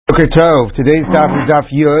Okay, Tov. Today's daf is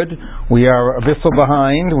daf Yud. We are a bissel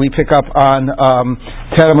behind. We pick up on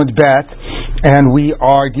Teramud Bet, and we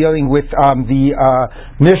are dealing with the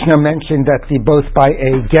Mishnah mentioned that both by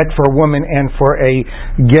a get for a woman and for a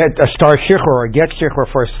star shichur or a get shichur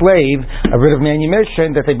for a slave, a writ of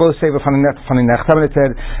manumission, that they both say and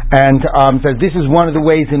that this is one of the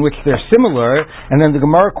ways in which they're similar. And then the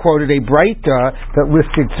Gemara quoted a Breita that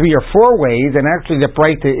listed 3 or 4 ways, and actually the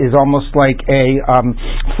Breita is almost like a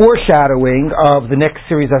foreshadowing of the next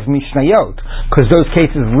series of Mishnayot, because those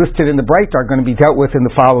cases listed in the Breita are going to be dealt with in the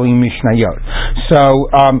following Mishnayot. So,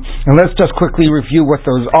 and let's just quickly review what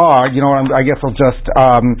those are. You know, I guess I'll just,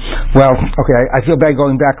 I feel bad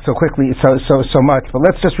going back so quickly, so much, but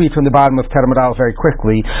let's just read from the bottom of Teramud Aleph very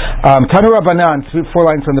quickly. Tanu Rabbanan, 4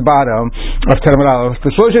 lines from the bottom of Teramud Aleph. 3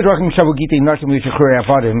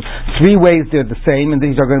 ways they're the same, and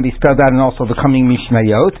these are going to be spelled out in also the coming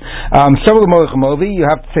Mishnayot. You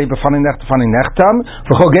have to say b'fanei nechtam.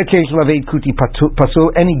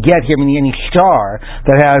 Any get here, meaning any star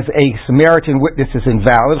that has a Samaritan witness is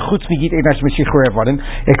invalid,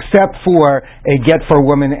 except for a get for a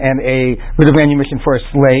woman and a writ of manumission for a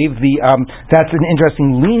slave. That's an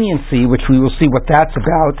interesting leniency, which we will see what that's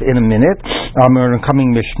about in a minute, or in a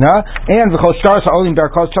coming Mishnah. And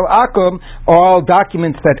all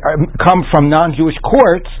documents that come from non-Jewish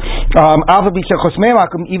courts,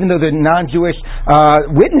 even though they're non-Jewish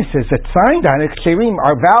witnesses that signed on it,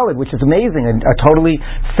 are valid, which is amazing, a totally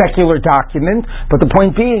secular document. But the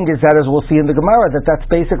point being is that, as we'll see in the Gemara, that's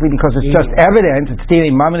basically because it's just evidence. It's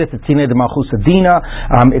dinei maminis, it's dinei de malchus adina.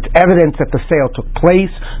 It's evidence that the sale took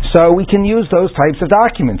place. So we can use those types of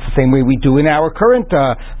documents the same way we do in our current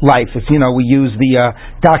life. If we use the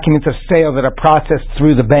documents of sale that are processed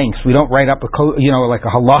through the banks. We don't write up like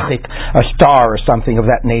a halachic star or something of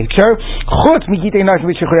that nature.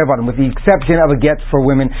 With the exception of a get for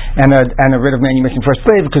women and a writ of manumission for a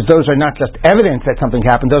slave, because those are not just evidence that something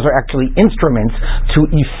happened, those are actually instruments to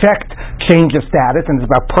effect change of status, and it's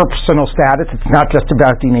about personal status. It's not just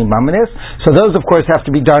about dinei maminis. So those, of course, have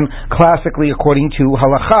to be done classically according to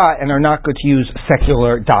halacha and are not good to use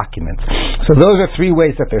secular documents. So those are 3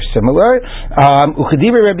 ways that they're similar.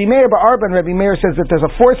 Rabbi Meir, but Rabbi Meir says that there's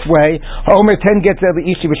a 4th way.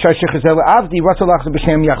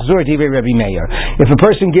 If a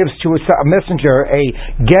person gives to a messenger a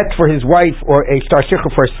get for his wife or a star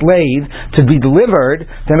shichur for a slave to be delivered,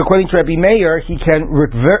 then according to Rabbi Meir, he can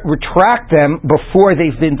retract them before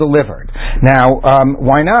they've been delivered. Now,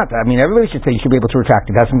 why not? I mean, everybody should say you should be able to retract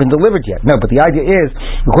it. It hasn't been delivered yet. No, but the idea is,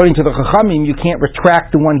 according to the Chachamim, you can't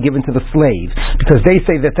retract the one given to the slave, because they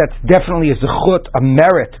say that that's definitely a zechut, a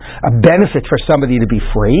merit, a benefit for somebody to be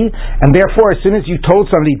free, and therefore, as soon as you told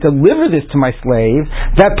somebody, deliver this to my slave,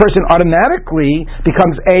 that person automatically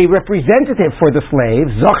becomes a representative for the slave.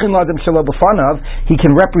 Zachin ladam shelo b'fanav. He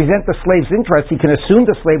can represent the slave's interest. He can assume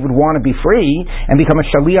the slave would want to be free and become a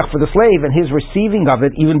shaliach for the slave, and his receiving of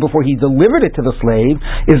it, even before he delivered it to the slave,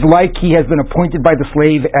 is like he has been appointed by the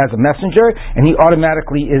slave as a messenger, and he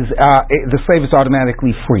automatically is, the slave is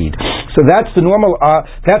automatically freed. So that's the normal,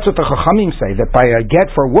 that's what the Chachamim say, that by a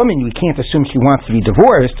get for a woman, you can't assume she wants to be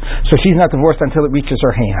divorced, so she's not divorced until it reaches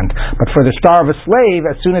her hand. But for the star of a slave,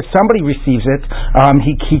 as soon as somebody receives it,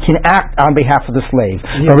 he can act on behalf of the slave.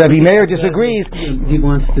 But Rabbi Meir disagrees. He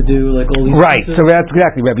wants to do like all these right, so that's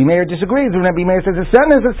exactly. Rabbi Meir disagrees, and Rabbi Meir says it's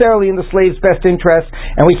not necessarily in the slave's best interest,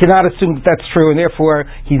 and we cannot assume that that's true, and therefore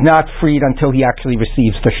he's not freed until he actually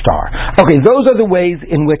receives the star. Okay, those are the ways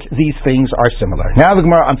in which these things are similar. Now the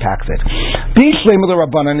Gemara unpacks it.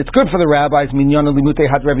 It's good for the rabbis.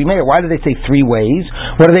 Why do they say 3 ways?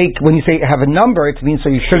 When you say have a number, it means so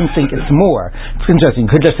you shouldn't think it's more. It's interesting.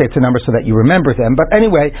 You could just say it's a number so that you remember them. But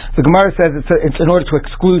anyway, the Gemara says it's in order to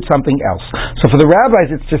exclude something else. So for the rabbis,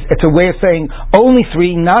 it's a way of saying only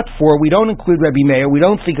 3, not 4. We don't include Rabbi Meir. We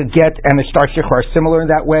don't think a get and a star shichur are similar in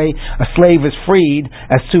that way. A slave is freed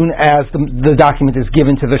as soon as the document is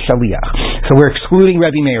given to the shaliach. So we're excluding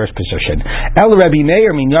Rabbi Meir's position. El Rabbi Meir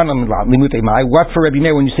what for Rabbi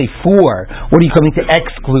Meir when you say 4? What are you coming to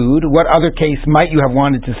exclude? What other case might you have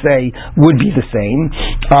wanted to say would be the same?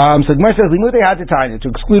 So the Gemara says to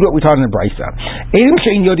exclude what we taught in the Brisa.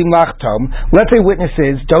 Let's say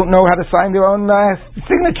witnesses don't know how to sign their own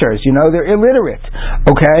signatures. They're illiterate.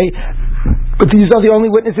 Okay. but these are the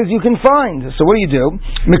only witnesses you can find. So what do?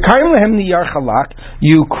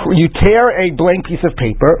 You tear a blank piece of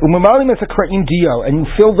paper, and you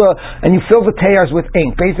fill the tears with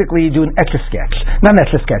ink. Basically, you do an etch-a-sketch. Not an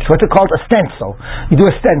etch-a-sketch. What's it called? A stencil. You do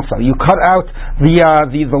a stencil. You cut out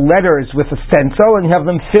the letters with a stencil, and you have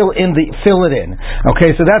them fill it in.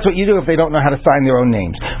 Okay, so that's what you do if they don't know how to sign their own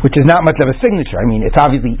names, which is not much of a signature. I mean, it's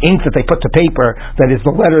obviously ink that they put to paper that is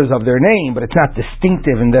the letters of their name, but it's not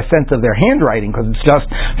distinctive in the sense of their handwriting because it's just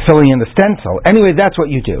filling in the stencil. Anyway, that's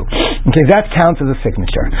what you do. Okay, that counts as a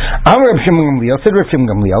signature.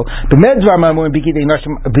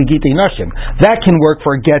 That can work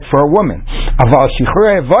for a get for a woman.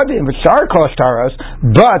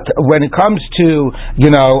 But when it comes to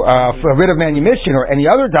a writ of manumission or any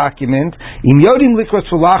other document,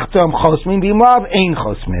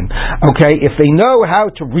 okay, if they know how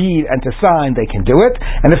to read and to sign, they can do it,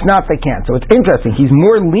 and if not, they can't. So it's interesting. He's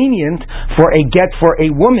more lenient for a get for a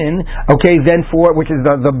woman, okay, than for, which is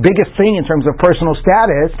the biggest thing in terms of personal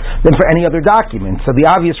status, than for any other document. So the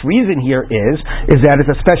obvious reason here is that it's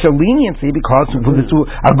a special leniency because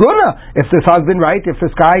aguna. If this husband, right, if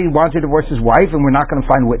this guy wants to divorce his wife and we're not going to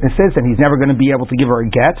find witnesses and he's never going to be able to give her a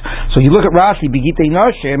get, so you look at Rashi, Begitei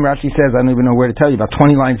Nashim, Rashi says, I don't even know where to tell you, about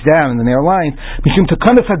 20 lines down in the narrow lines, Mishum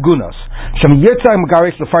Tekunas Hagunos, Shem Yitzah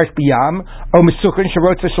Megarish Lefarsh Biyam, O Mesukrin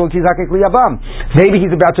Sharotza Sholtizakek Liyavam. Maybe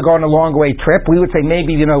he's about to go on a long way trip. We would say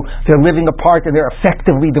maybe, they're living apart and they're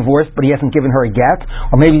effectively divorced, but he hasn't given her a get,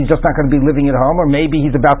 or maybe he's just not going to be living at home, or maybe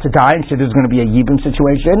he's about to die and so there's going to be a Yibum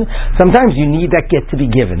situation. Sometimes you need that get to be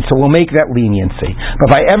given, so we'll make that leniency. But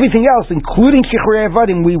by everything else, including Shichrei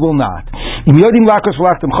Avadim, we will not. So that's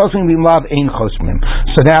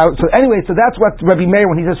what Rabbi Meir,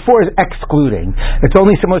 when he says 4, is excluding. It's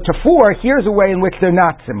only similar to 4. Here's a way in which they're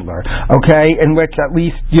not similar. Okay, in which at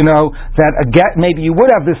least that a get, maybe you would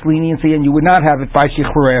have this leniency and you would not have it by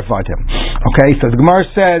Shichrei Avadim. Okay, so the Gemara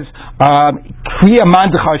says, Kriya Man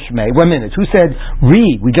Dechashmei. 1 minute. Who said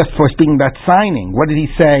read? We just were speaking about signing. What did he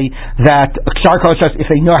say? That if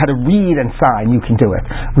they know how to read and sign, you can do it.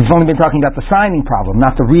 We've only been talking about the signing problem,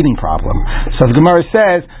 not the reading problem. So the Gemara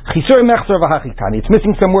says, it's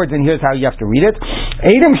missing some words, and here's how you have to read it.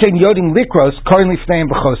 Even if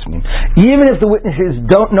the witnesses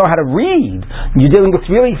don't know how to read, you're dealing with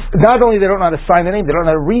really, not only they don't know how to sign the name, they don't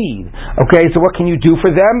know how to read. Okay, so what can you do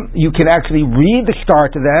for them? You can actually read the star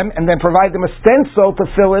to them and then provide them a stencil to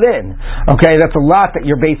fill it in. Okay, that's a lot that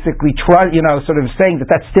you're basically sort of saying that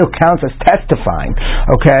still counts as testifying.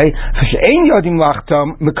 Okay,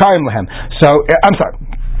 so I'm sorry,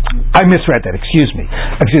 I misread that. Excuse me,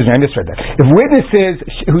 I misread that. If witnesses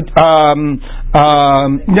who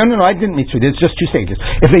no, I didn't misread it. It's just 2 stages.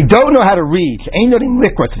 If they don't know how to read, if they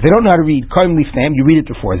don't know how to read, you read it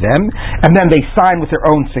before them, and then they sign with their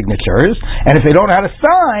own signatures. And if they don't know how to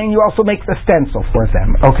sign, you also make the stencil for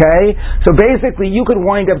them. Okay, so basically, you could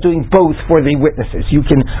wind up doing both for the witnesses. You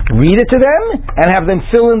can read it to them and have them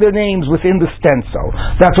fill in their names within the stencil.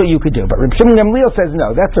 That's what you could do. But Reb Shimon Gamliel says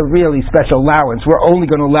no. That's a really special allowance. We're only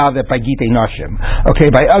going to allow that by Gittin Nashim. Okay,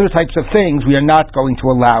 by other types of things, we are not going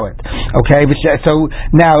to allow it. Okay, so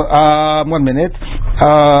now, 1 minute.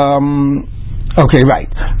 Okay, right.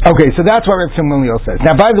 Okay, so that's what Reb Shimon Gamliel says.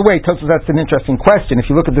 Now, by the way, Tosfos, that's an interesting question. If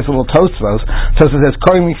you look at this little Tosfos says,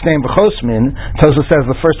 Korim Lifneim B'chosmin, Tosfos says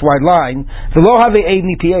the first wide line, the lo have aid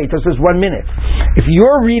nipa, Tosfos says 1 minute. If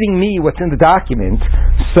you're reading me what's in the document,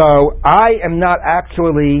 so I am not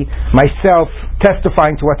actually myself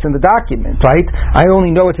testifying to what's in the document, right? I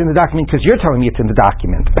only know what's in the document because you're telling me it's in the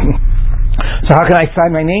document. So how can I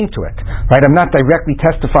sign my name to it? Right? I'm not directly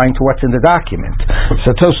testifying to what's in the document.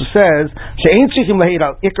 So Tosfos says, "She'ein tzrichim lahid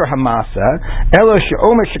al ikar hamasa, elo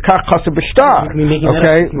she'omer shekach chasar b'shtar."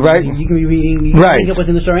 Okay, right? You can be reading. Right. What's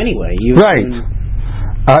in the store anyway. Right.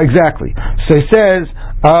 Exactly. So he says.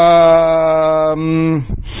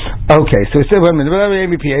 Okay, so it said, wait a minute, etc.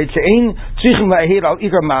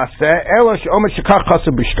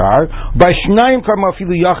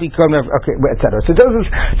 So it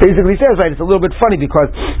basically says, right, it's a little bit funny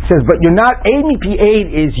because it says, but you're not, aid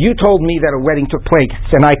is you told me that a wedding took place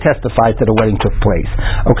and I testified that a wedding took place.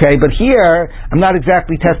 Okay, but here, I'm not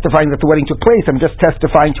exactly testifying that the wedding took place, I'm just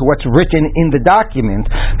testifying to what's written in the document,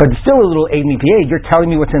 but it's still a little aid, you're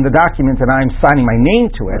telling me what's in the document and I'm signing my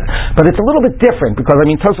name to it. But it's a little bit different because,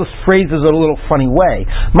 Tosfos phrases it a little funny way.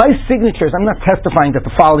 My signatures, I'm not testifying that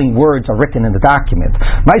the following words are written in the document.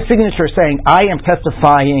 My signature is saying I am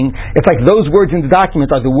testifying, it's like those words in the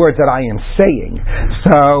document are the words that I am saying.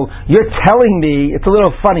 So, you're telling me, it's a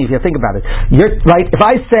little funny if you think about it. You're, right, if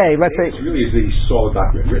I say, let's say... It's really as if he saw the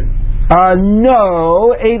document written.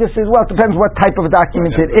 No, Eidos is, well, it depends what type of a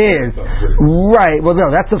document it is. Right, well,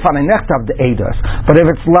 no, that's the fun of the Eidos. But if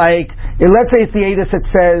it's like, let's say it's the Eidos that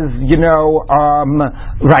says,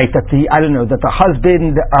 right, that that the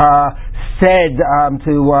husband said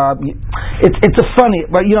it's a funny,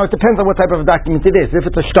 but it depends on what type of a document it is. If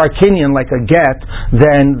it's a shtar kinyan like a get,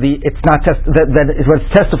 then it's not what's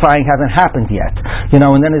testifying hasn't happened yet. And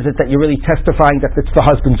then is it that you're really testifying that it's the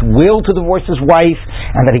husband's will to divorce his wife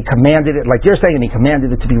and that he commanded it, like you're saying, and he commanded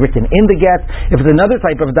it to be written in the get. If it's another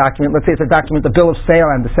type of a document, let's say it's a document, the bill of sale,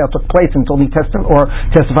 and the sale took place, and it's only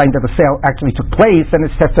testifying that the sale actually took place, then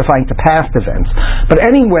it's testifying to past events. But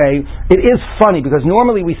anyway, it is funny because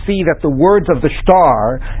normally we see that the words of the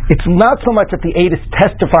shtar, it's not so much that the aid is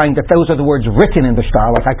testifying that those are the words written in the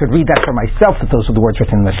shtar, like I could read that for myself that those are the words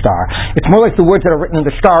written in the shtar. It's more like the words that are written in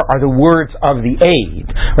the shtar are the words of the aid.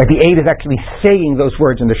 Right? The aid is actually saying those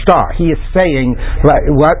words in the shtar. He is saying, right,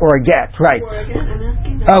 what? Or a get, right.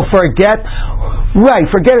 For a get? Right,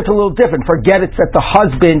 for get it's a little different. For get it's that the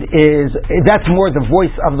husband is, that's more the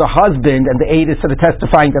voice of the husband, and the aid is sort of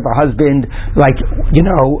testifying that the husband,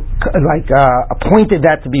 appointed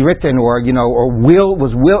that to be written, or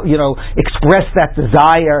expressed that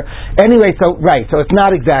desire. Anyway, so it's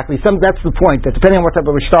not exactly, that's the point, that depending on what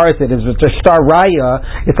type of a shtar it is, if it's a shtar raya,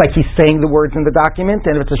 it's like he's saying the words in the document,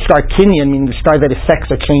 and if it's a shtar kinyan, meaning the shtar that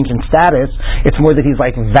affects a change in status, it's more that he's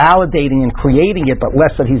like validating and creating it, but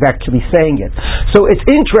less that he's actually saying it. So it's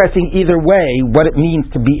interesting either way what it means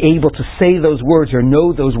to be able to say those words or know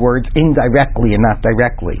those words indirectly and not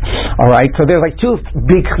directly. Alright, so there's like two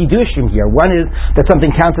big chidushim here. One is that something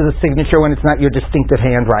counts as a signature when it's not your distinctive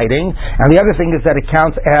handwriting, and the other thing is that it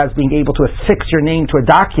counts as being able to affix your name to a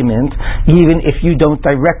document even if you don't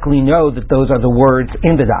directly know that those are the words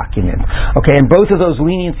in the document. Okay, and both of those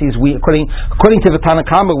leniencies, according to the Tanna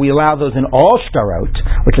Kama, we allow those in all shtarot,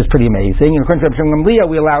 which is pretty amazing, and according to Rabbi Shimon Gamliel,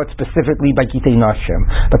 we allow it specifically by Gittin Nashim.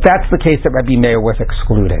 But that's the case that Rabbi Meir was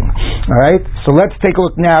excluding. Alright, so let's take a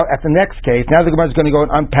look now at the next case. Now the Gemara is going to go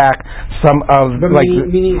and unpack some of... But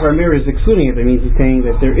meaning Rabbi Meir is excluding it, that means he's saying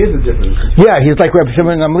that there is a difference. Yeah, he's like Rabbi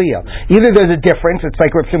Shimon Gamliel. Either there's a difference, it's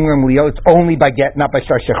like Rabbi Shimon Gamliel, it's only by get, not by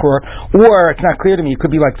shtar shechur, or it's not clear to me, it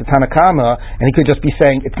could be like the Tanna Kama, and he could just be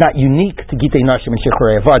saying it's not unique to Gittin Nashim and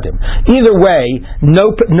shechur avadim. Either way,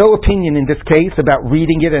 no opinion in this case about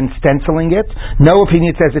reading it and stenciling it, no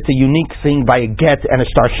opinion says it's a unique thing by a get and a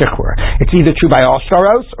shtar shechur. It's either true by all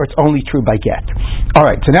shtaros, or it's only true by get.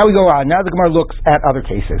 Alright, so now we go on. Now the Gemara looks at other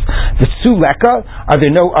cases. The Suleka, are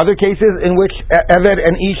there no other cases in which Eved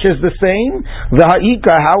and Ish is the same? The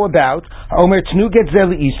Ha'ika, how about Omer Tnu get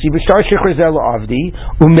zel ishi, v'shtar shechur zel avdi,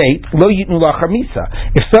 umeit, lo yitnu lachar misa.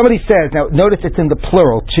 If somebody says, now notice it's in the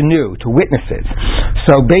plural, tnu, to witnesses.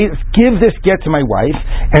 So give this get to my wife,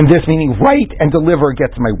 and this meaning write and deliver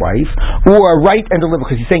get to my wife, or write and deliver,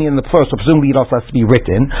 because he's saying it in the plural, so presumably it also has to be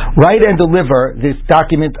written. Write and deliver this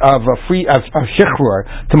document of shechur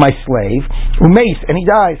to my slave, umeit, and he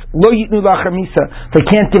dies. Lo yitnu lachar misa. They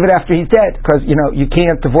can't give it after he's dead, because you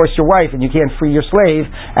can't divorce your wife and you can't free your slave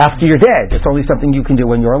after you're dead. It's only something you can do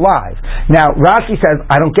when you're alive. Now Rashi says,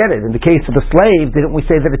 I don't get it. In the case of the slave, didn't we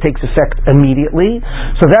say that it takes effect immediately?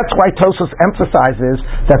 So that's why Tosfos emphasizes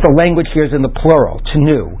that the language here is in the plural,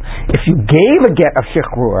 tnu. If you gave a get of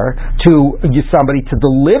shechur to somebody to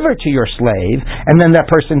deliver to your slave, and then that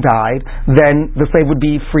person died, then the slave would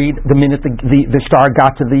be freed the minute the shtar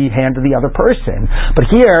got to the hand of the other person. But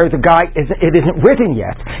here, the guy, it isn't written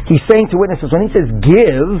yet. He's saying to witnesses, when he says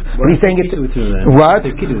give, he's saying it's... What?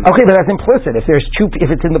 Okay, but that's implicit. If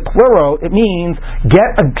it's in the plural, it means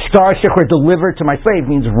get a shtar shechur delivered to my slave,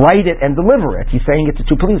 means write it and deliver it. He's saying it's a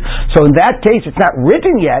two police. So in that case, it's not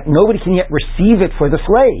written yet, nobody can yet receive it for the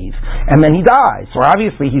slave, and then he dies. So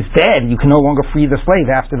obviously he's dead, you can no longer free the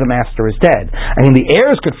slave after the master is dead. I mean, the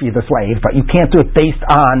heirs could free the slave, but you can't do it based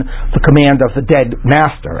on the command of the dead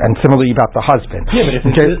master, and similarly about the husband. Yeah,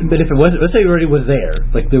 but if it was, let's say it already was there,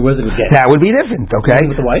 like there wasn't a get. That would be different, okay?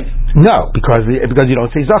 With the wife? No, because you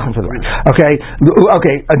don't say zachem for the wife. Okay,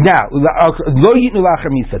 now, lo yitnu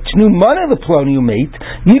lachar misa. Tnu mana leploni umeit,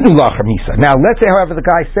 yitnu lachar misa. Now, let's say, however, the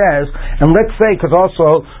guy says, and let's say, because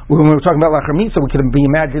also, when we're talking about lachar misa, we could be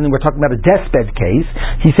imagining we're talking about a deathbed case.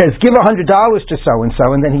 He says, give $100 to so-and-so,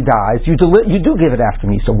 and then he dies. you do give it after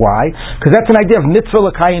Misa. Why? Because that's an idea of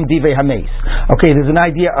mitzvah l'kayim divrei hameis. Okay, there's an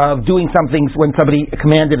idea of doing something when somebody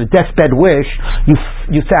commanded a deathbed wish,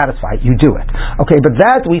 you satisfy it, you do it. Okay, but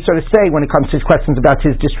that we sort of say when it comes to his questions about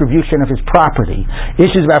his distribution of his property.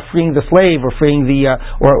 Issues about freeing the slave or freeing the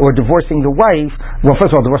or divorcing the wife. Well,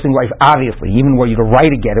 first of all, divorcing the wife, obviously, even were you to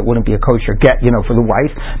write a get, it wouldn't be a kosher get, for the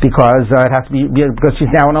wife, because it has to be because she's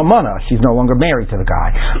now an almana, she's no longer married to the guy,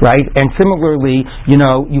 right? And similarly,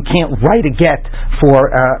 you can't write a get for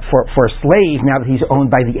a slave now that he's owned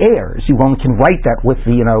by the heirs. You only can write that with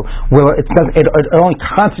the it only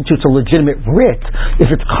constitutes a legitimate writ if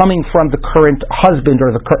it's coming from the current husband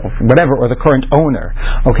or the current owner.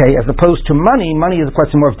 Okay, as opposed to money is a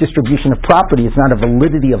question more of distribution of property. It's not a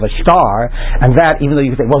validity of a star, and that even though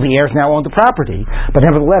you could say, well, the heirs now own the property, but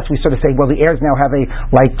nevertheless we sort of say, well, the heirs now have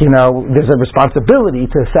there's a responsibility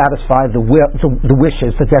to satisfy the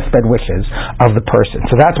wishes, the deathbed wishes of the person.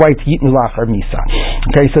 So that's why it's Yitnu Lach or Misa.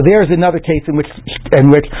 Okay, so there's another case in which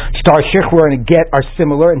star shichur and a get are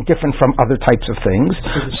similar and different from other types of things.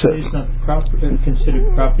 So the slave is not considered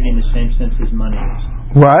property in the same sense as money is.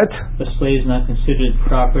 What? A slave is not considered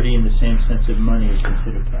property in the same sense as money is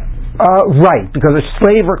considered property. Right, because a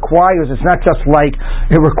slave requires, it's not just like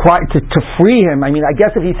it requires to free him. I mean, I guess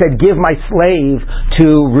if he said, give my slave to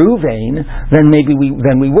Ruvain, then maybe we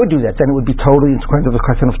would do that. Then it would be totally in terms of the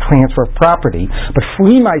question of transfer of property. But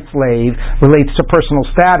free my slave relates to personal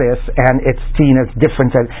status, and it's seen as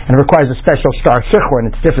different, and it requires a special star shichur, and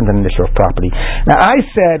it's different than an issue of property. Now, I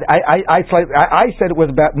said it was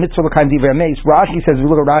about mitzvah l'kaim divrei hameis. Rashi says, if you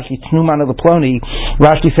look at Rashi, Tnuman of the Ploni,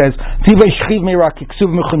 Rashi says, Tivei shchiv meira kiksuv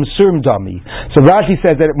mechumsur dummy. So Rashi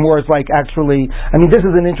says that it more is like actually, this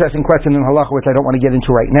is an interesting question in halacha which I don't want to get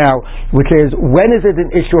into right now, which is when is it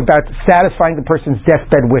an issue about satisfying the person's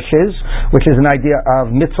deathbed wishes, which is an idea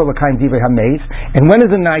of mitzvah l'kaim divrei hameis, and when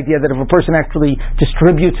is it an idea that if a person actually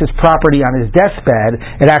distributes his property on his deathbed,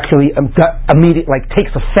 it actually immediately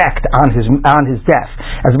takes effect on his death,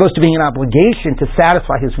 as opposed to being an obligation to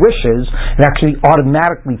satisfy his wishes, it actually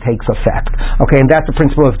automatically takes effect. Okay, and that's the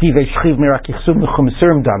principle of divei shchiv meira kiksuv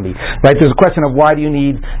mechumsur dummy. Right? There's a question of why do you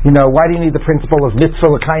need the principle of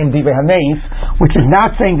mitzvah l'kayim divrei hameis, which is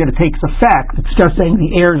not saying that it takes effect. It's just saying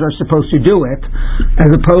the heirs are supposed to do it,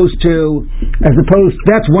 as opposed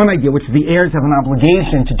that's one idea, which is the heirs have an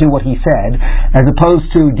obligation to do what he said, as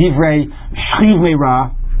opposed to divrei shchiv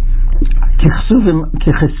meira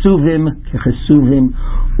kichesuvim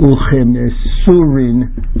uchemesurin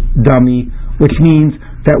dami, which means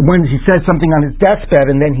that when he says something on his deathbed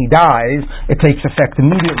and then he dies, it takes effect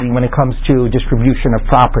immediately when it comes to distribution of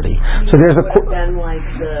property. So there's then like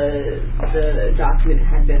the document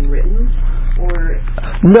had been written, or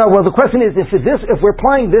no? Well, the question is if we're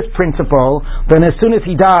applying this principle, then as soon as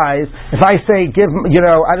he dies, if I say give my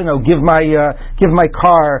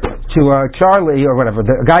car to Charlie or whatever,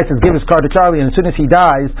 the guy says give his car to Charlie, and as soon as he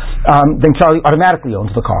dies, then Charlie automatically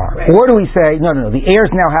owns the car. Right. Or do we say no, the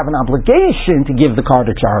heirs now have an obligation to give the car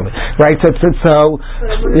to Charlie, right? So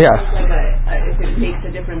yeah. If it makes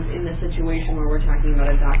a difference in the situation where we're talking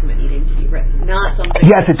about a document needing to be written, not something.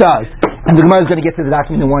 Yes, it does. And the Gemara is going to get to the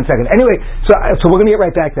document in 1 second. Anyway, so we're going to get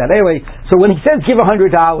right back to that. Anyway, so when he says give $100,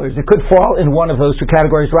 it could fall in one of those two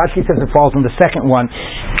categories. Rashi says it falls in the second one.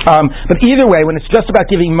 But either way, when it's just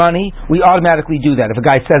about giving money, we automatically do that if a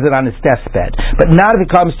guy says it on his deathbed. But not if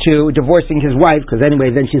it comes to divorcing his wife, because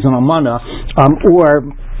anyway, then she's an almana,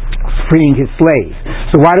 or freeing his slave.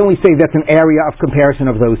 So why don't we say that's an area of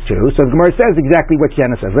comparison of those two? So the Gemara says exactly what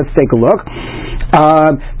Jenna says. Let's take a look.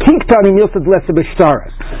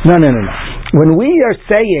 No. When we are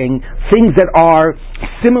saying things that are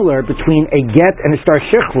similar between a get and a star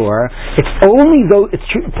shichur, it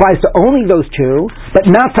applies to only those two, but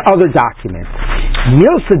not to other documents.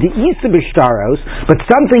 But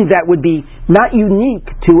something that would be not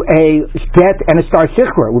unique to a get and a star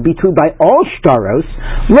shichur would be true by all shtaros.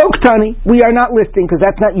 Loktani, we are not listing because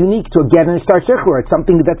that's not unique to a get and a star shichur. It's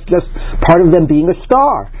something that's just part of them being a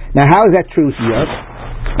star. Now, how is that true here?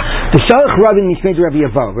 The Shalach Rabbi Nishmei Rabbi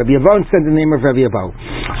Yavo. Rabbi Yavo said the name of Rabbi Yavo.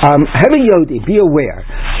 Heavy Yodi, be aware.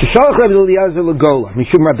 The Shalach Rabbi Eliezer Lagola,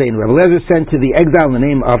 Mishum Rabbeinu. Rabbi Eliezer sent to the exile in the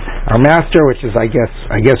name of our master, which is I guess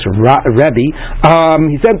Rabbi.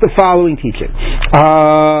 He sent the following teaching.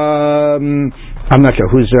 I'm not sure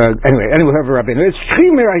who's anyway whoever Rabbeinu is.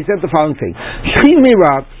 Shchimira, he sent the following thing.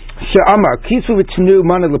 Shchimira. If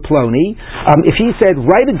he said,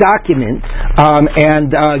 write a document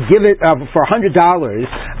and give it for $100,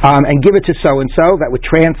 and give it to so and so. That would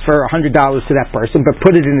transfer $100 to that person, but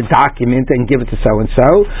put it in a document and give it to so and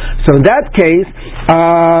so. So in that case,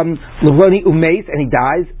 Levoni umeis, and he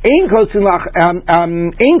dies. Ein kosun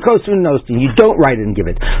nostin. You don't write it and give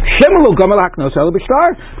it. Shemelo gamal haknos elo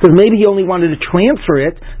b'shtar, because maybe he only wanted to transfer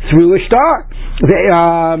it through a star.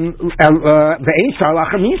 Ve'ein shtar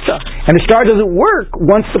lachamisa, and a star doesn't work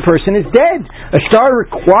once the person is dead. A star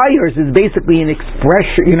requires is basically an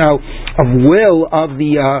expression, of will of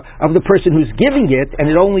the person who's giving it, and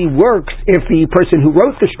it only works if the person who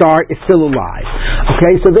wrote the star is still alive.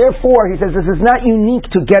 Okay, so therefore he says this is not unique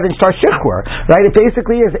to get in star shichur, right? It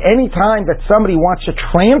basically is any time that somebody wants to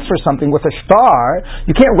transfer something with a star,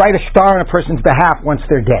 you can't write a star on a person's behalf once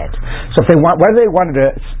they're dead. So if they whether they wanted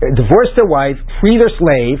to divorce their wife, free their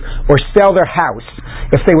slave, or sell their house,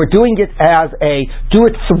 if they were doing it as do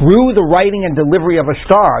it through the writing and delivery of a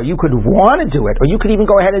star, you could want to do it, or you could even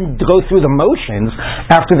go ahead and go through the motions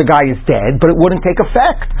after the guy is dead, but it wouldn't take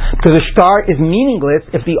effect because a star is meaningless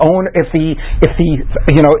if the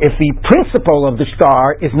principle of the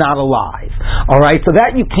star is not alive. All right, so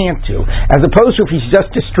that you can't do. As opposed to if he's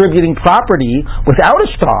just distributing property without a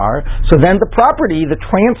star, so then the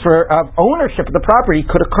transfer of ownership of the property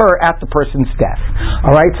could occur at the person's death.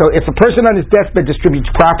 All right, so if a person on his deathbed distributes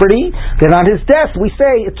property, then on his death we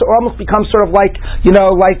say it almost becomes sort of like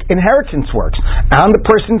inheritance works. On the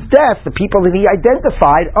person's death, the people that he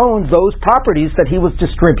identified owned those properties that he was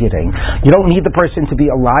distributing. You don't need the person to be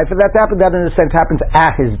alive for that to happen. That in a sense happens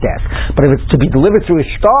at his death. But if it's to be delivered through a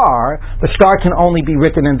star, the star can only be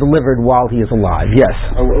written and delivered while he is alive. Yes?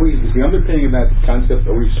 Is the underpinning of that concept,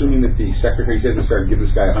 are we assuming that the secretary says to start give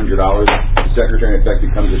this guy $100, the secretary in effect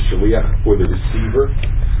becomes a shaliach for the receiver?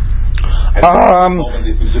 It's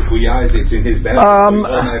in his benefit.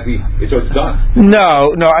 So it's done. No.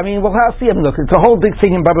 I mean, we'll have to see. Look, it's a whole big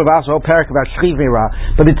thing in Baba Basra, a whole parak about Chovevei,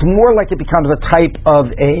 but it's more like it becomes a type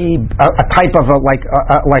of an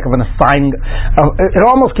assigning. It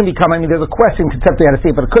almost can become. I mean, there's a question conceptually how to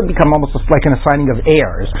say it, but it could become almost like an assigning of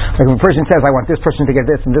heirs. Like if a person says, "I want this person to get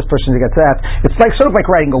this and this person to get that," it's like sort of like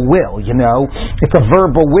writing a will. It's a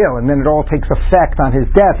verbal will, and then it all takes effect on his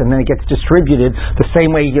death, and then it gets distributed the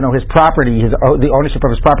same way his property, the ownership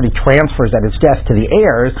of his property transfers at his death to the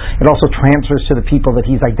heirs. It also transfers to the people that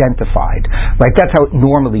he's identified. Right? That's how it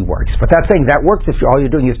normally works. But that's saying that works if all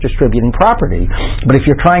you're doing is distributing property. But if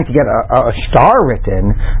you're trying to get a star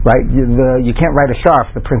written, right? You can't write a star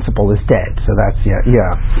if the principal is dead. So that's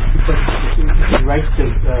yeah. But if he writes the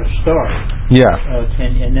star,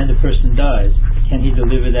 and then the person dies, can he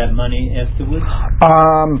deliver that money afterwards?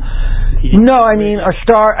 No, I mean a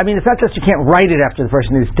star. I mean it's not just you can't write it after the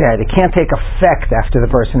person is dead. It can't take effect after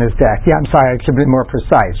the person is dead. Yeah, I'm sorry, I should be more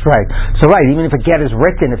precise. Right. So even if a get is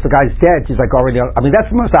written, if the guy's dead, she's like already. I mean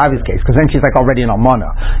that's the most obvious case because then she's like already an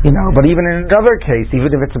almana. But even in another case,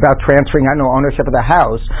 even if it's about transferring, ownership of the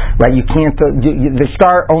house, right? You can't. The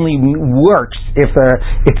star only works if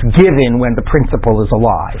it's given when the principal is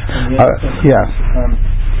alive. Yes.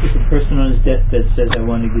 If a person on his deathbed says, "I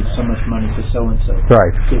want to give so much money to so and so," right?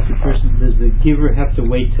 Does the giver have to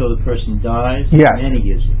wait till the person dies? Yes. And then he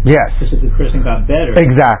gives it. Yes. Because if the person got better.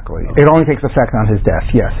 Exactly. Okay. It only takes effect on his death.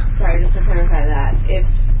 Yes. Sorry, just to clarify that,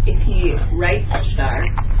 if he writes a star,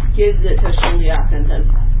 gives it to Shaliach and says,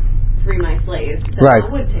 "Free my slaves," then right. that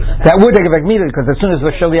would take effect. That would take effect immediately because as soon as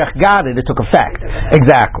the Shaliach got it, it took effect.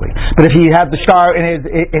 Exactly. But if he had the star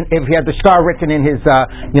if he had the star written in his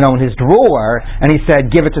in his drawer and he said,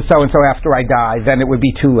 "Give it to so and so after I die," then it would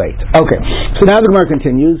be too late. Okay. So now the Gemara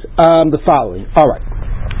continues the following. All right.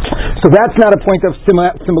 So that's not a point of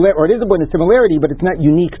similarity, or it is a point of similarity, but it's not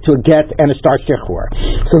unique to a get and a star shichur.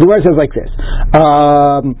 So the word says like this: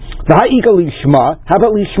 the ha'ika lishma. How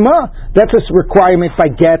about lishma? That's a requirement by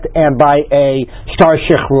get and by a star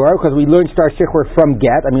shichur, because we learned star shichur from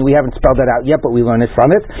get. I mean, we haven't spelled that out yet, but we learned it from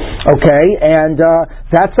it. Okay, and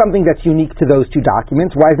that's something that's unique to those two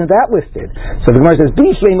documents. Why isn't that listed? So the Gemara says, so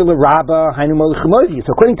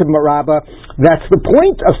according to Rabbi, that's the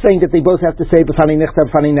point of saying that they both have to say b'fani nechtam,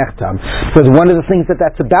 b'fani nechtam. So one of the things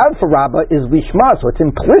that's about for Rabbi is lishma, so it's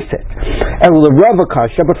implicit. And l'Rava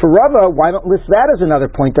kasha, but for Rabbi, why don't list that as another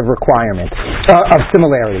point of requirement of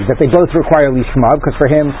similarity, that they both require lishma, because for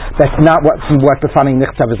him that's not what b'fani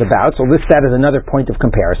nechtam is about. So list that as another point of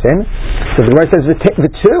comparison. So the Gemara says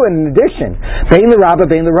the two, and in addition, bein l'Rava,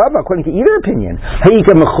 bein l'Rava, according to either opinion.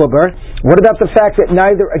 Ha'ika mechuber. What about the fact that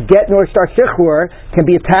neither a get nor a star shichur can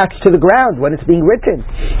be attached to the ground when it's being written?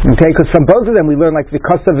 Okay, because from both of them we learn like the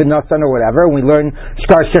kasav v'nas Nasan or whatever, and we learn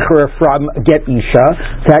Shtar Shichur from Get Isha,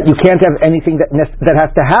 that you can't have anything that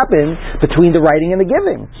has to happen between the writing and the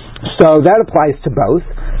giving. So that applies to both.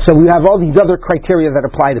 So we have all these other criteria that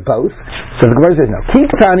apply to both. So the Gemara says, no.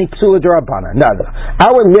 Kiktani Psula D'Rabbanan. No.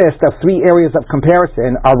 Our list of 3 areas of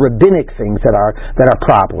comparison are rabbinic things that are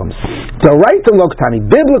problems. So right to Loktani,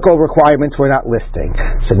 biblical requirements we're not listing.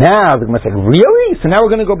 So now the Gemara says, really? So now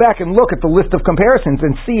we're going to go back and look at the list of comparisons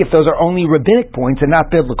and see if those are only rabbinic points and not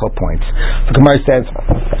biblical points. The Gemara says,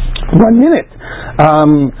 1 minute.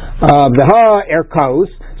 V'ha erkos.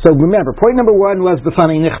 So remember, point number 1 was the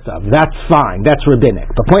Fanei Nichtav. That's fine. That's rabbinic.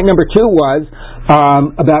 But point number 2 was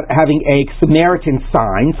about having a Samaritan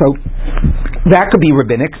sign. So that could be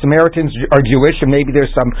rabbinic. Samaritans are Jewish, and maybe there's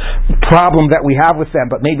some problem that we have with them,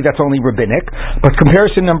 but maybe that's only rabbinic. But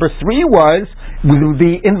comparison number 3 was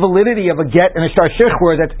the invalidity of a get and a shtar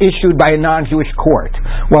shichur that's issued by a non-Jewish court.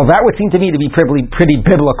 Well, that would seem to me to be pretty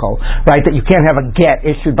biblical, right? That you can't have a get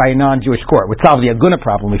issued by a non-Jewish court. Would solve the aguna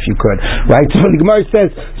problem if you could, right? So the Gemara says,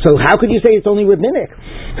 so how could you say it's only rabbinic?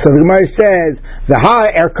 So the Gemara says, how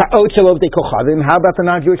about the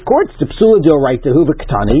non-Jewish courts? That's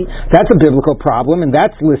a biblical problem, and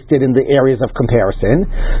that's listed in the areas of comparison.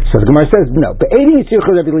 So the Gemara says, no. But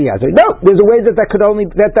there's a way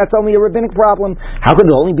that's only a rabbinic problem. How could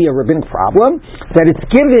it only be a rabbinic problem? That it's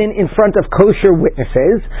given in front of kosher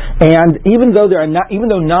witnesses, and even though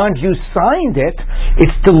non-Jews signed it,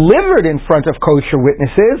 it's delivered in front of kosher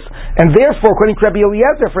witnesses, and therefore, according to Rabbi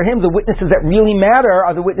Eliezer, for him, the witnesses that really matter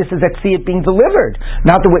are the witnesses that see it being delivered,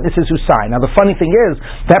 not the witnesses who sign. Now, the funny thing is,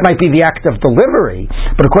 that might be the act of delivery,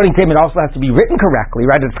 but according to him, it also has to be written correctly,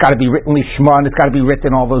 right? It's got to be written lishma, and it's got to be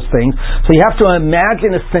written all those things. So you have to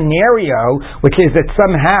imagine a scenario, which is that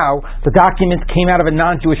somehow the document came out of a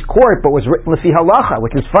non-Jewish court, but was written lefi halacha,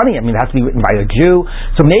 which is funny. I mean, it has to be written by a Jew.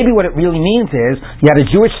 So maybe what it really means is, you had a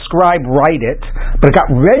Jewish scribe write it, but it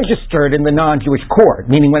got registered in the non-Jewish court,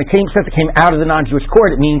 meaning when it came out of the non-Jewish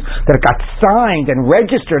court, it means that it got signed and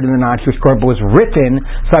registered in the non-Jewish court, but was written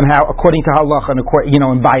somehow according to halacha and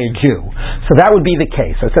by a Jew. So that would be the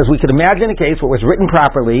case. So it says we could imagine a case where it was written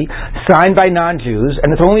properly, signed by non-Jews,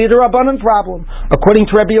 and it's only a D'Rabbanan problem, according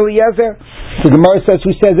to Rabbi Eliezer. The Gemara says,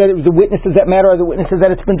 who says that the witnesses that matter are the witnesses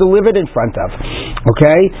that it's been delivered in front of.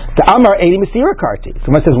 Okay? The Amar Edi Mesira Karti. The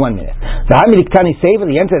Gemara says 1 minute. The Hamidik Tani Seva,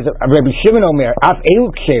 the end says Rabbi Shimon Omer, Af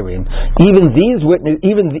Eluk Sherim, even these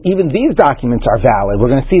documents are valid.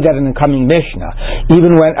 We're going to see that in the coming Mishnah.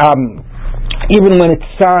 Even when it's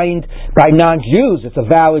signed by non-Jews, it's a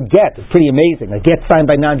valid get. It's pretty amazing. A get signed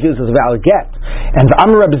by non-Jews is a valid get. And the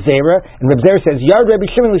Amar Rabbi Zera, and Rabbi Zera says, Yard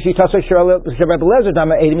Rabbi Shimon l'shitasa Rabbi Lezer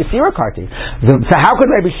dama edi mesira karti. So how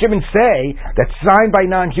could Rabbi Shimon say that signed by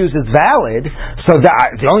non-Jews is valid? So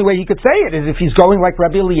the only way he could say it is if he's going like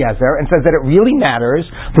Rabbi Eliezer and says that it really matters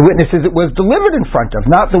the witnesses it was delivered in front of,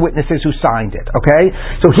 not the witnesses who signed it. Okay?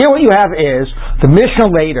 So here what you have is the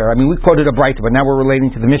Mishnah later. I mean, we quoted a Breita, but now we're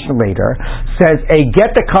relating to the Mishnah later. Says a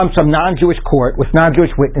get that comes from non-Jewish court with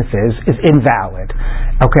non-Jewish witnesses is invalid.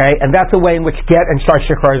 Okay? And that's the way in which get and shtar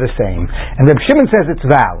shichur are the same. And Rabbi Shimon says it's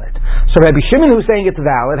valid. So Rabbi Shimon, who's saying it's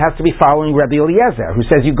valid, has to be following Rabbi Eliezer, who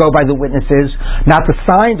says you go by the witnesses, not the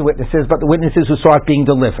signed witnesses, but the witnesses who saw it being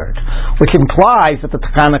delivered. Which implies that the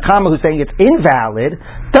Takana Kama, who's saying it's invalid,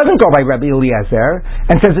 doesn't go by Rabbi Eliezer,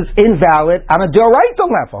 and says it's invalid on a D'Oraita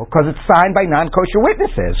level, because it's signed by non-kosher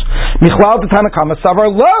witnesses. Michlal the Tanakama Savar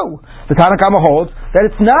Lo. The Tanakama holds that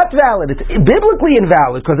it's not valid. It's biblically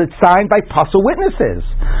invalid because it's signed by pasul witnesses.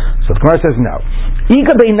 So the Gemara says no.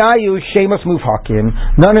 Ika beinayu shemus muvhakim.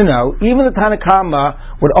 No. Even the Tanakama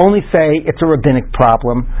would only say it's a rabbinic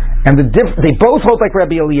problem, and they both hold like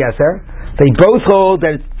Rabbi Eliezer. They both hold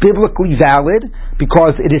that it's biblically valid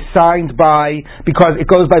because it is signed because it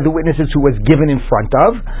goes by the witnesses who was given in front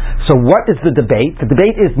of. So what is the debate? The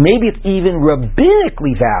debate is maybe it's even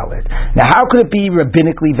rabbinically valid. Now how could it be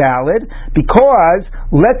rabbinically valid? Because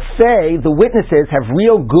let's say the witnesses have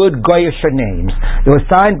real good Goyish names. It was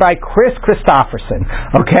signed by Chris Christopherson.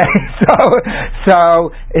 Okay?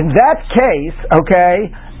 So in that case,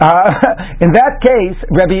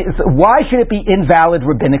 Rabbi, why should it be invalid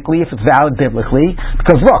rabbinically if it's valid biblically?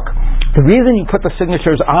 Because look, the reason you put the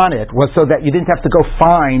signatures on it was so that you didn't have to go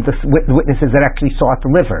find the witnesses that actually saw it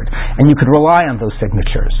delivered, and you could rely on those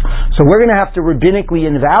signatures. So we're going to have to rabbinically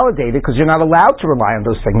invalidate it because you're not allowed to rely on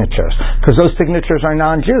those signatures because those signatures are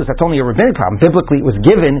non-Jews. That's only a rabbinic problem. Biblically, it was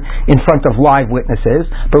given in front of live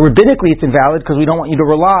witnesses, but rabbinically it's invalid because we don't want you to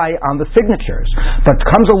rely on the signatures. But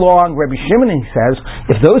comes along Rabbi Shimon and he says,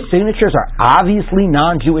 if those signatures are obviously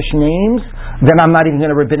non-Jewish names, then I'm not even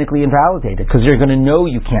going to rabbinically invalidate it, because you're going to know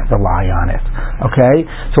you can't rely on it. Okay?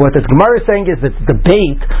 So what the Gemara is saying is that the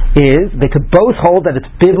debate is, they could both hold that it's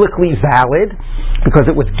biblically valid, because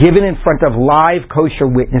it was given in front of live kosher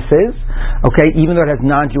witnesses, okay, even though it has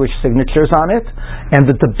non-Jewish signatures on it, and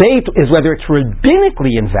the debate is whether it's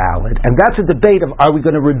rabbinically invalid, and that's a debate of, are we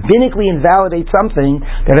going to rabbinically invalidate something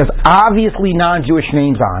that has obviously non-Jewish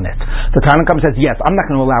names on it? The Tanna comes and says, yes, I'm not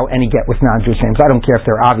going to allow any get with non-Jewish names. I don't care if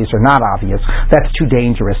they're obvious or not obvious. That's too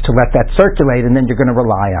dangerous to let that circulate, and then you're going to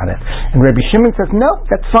rely on it. And Rabbi Shimon says, no,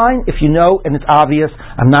 that's fine. If you know and it's obvious,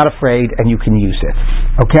 I'm not afraid, and you can use it.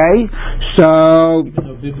 Okay? So,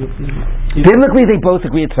 biblically they both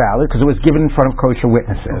agree it's valid, because it was given in front of kosher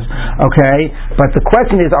witnesses. Okay? But the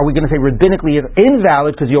question is, are we going to say rabbinically it's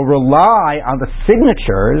invalid, because you'll rely on the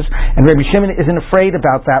signatures, and Rabbi Shimon isn't afraid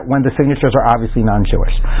about that when the signatures are obviously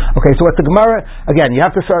non-Jewish. Okay, so what the Gemara, again, you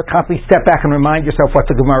have to sort of constantly step back and remind yourself what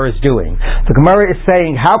the Gemara is doing. The Gemara is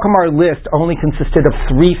saying, how come our list only consisted of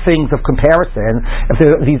 3 things of comparison, if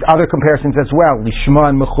there are these other comparisons as well, Lishma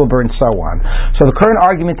and Mechuber and so on. So the current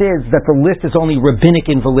argument is that the list is only rabbinic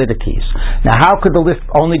invalidities. Now, how could the list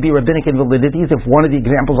only be rabbinic invalidities if one of the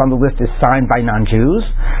examples on the list is signed by non-Jews?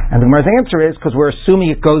 And the Gemara's answer is, because we're assuming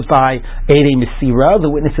it goes by Eidei Mesira, the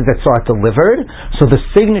witnesses that saw it delivered, so the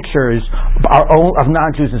signatures of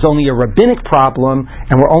non-Jews is only a rabbinic problem,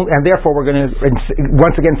 and therefore we're going to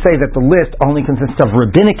once again say that the list only consists of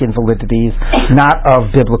rabbinic invalidities, not of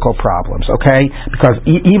biblical problems, okay? Because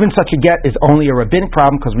even such a get is only a rabbinic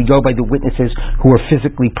problem, because we go by the witnesses who are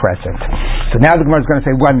physically present. So now the Gemara is going to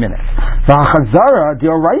say 1 minute. V'achazara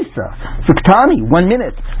d'oraisa. Fiktani, 1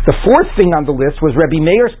 minute. The 4th thing on the list was Rabbi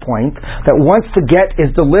Meir's point that once the get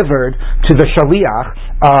is delivered to the shaliach,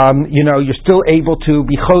 you're still able to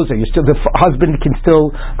be choser. The husband can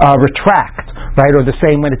still retract, right? Or the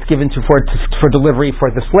same when it's given for delivery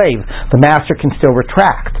for the slave, the master can still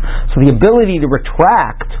retract. So the ability to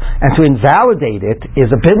retract and to invalidate it is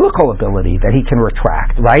a biblical ability that he can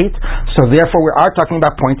retract, right? So therefore we are talking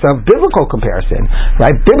about points of biblical comparison,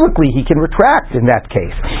 right? Biblically he can retract in that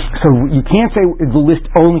case. So you can't say the list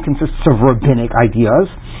only consists of rabbinic ideas.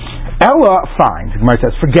 Ella, fine. The Gemara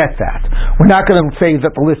says, forget that. We're not going to say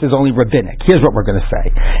that the list is only rabbinic. Here's what we're going to say.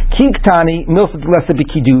 Kiktani, milsa d'lesa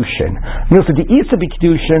b'kiddushin. Milsa d'isa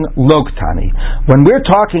b'kiddushin, logtani. When we're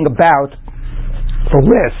talking about the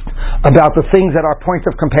list, about the things that are points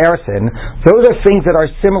of comparison, those are things that are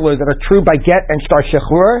similar, that are true by get and shtar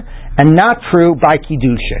shechur, and not true by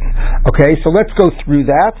kiddushin. Okay, so let's go through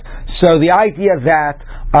that. So the idea that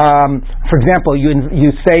for example, you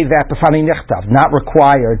say that b'fanei nichtav, not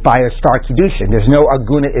required by a star kiddushin. There's no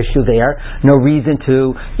aguna issue there. No reason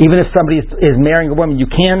to, even if somebody is marrying a woman,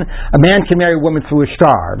 a man can marry a woman through a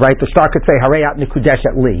star, right? The star could say harei at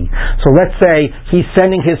nikudeshet li. So let's say he's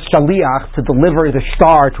sending his shaliach to deliver the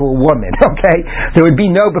star to a woman. Okay, there would be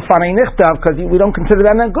no b'fanei nichtav because we don't consider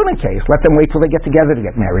that an aguna case. Let them wait till they get together to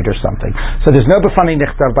get married or something. So there's no b'fanei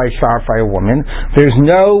nichtav by a star for a woman.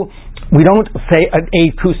 We don't say an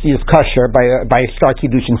Eid Kusi is kosher by a star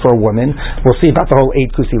kiddushin for a woman. We'll see about the whole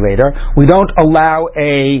Eid Kusi later. We don't allow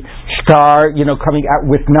a star, coming out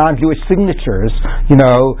with non-Jewish signatures.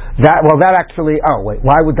 That actually. Oh wait,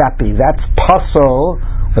 why would that be? That's puzzle.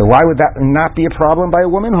 Why would that not be a problem by a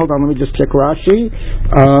woman? Hold on, let me just check Rashi.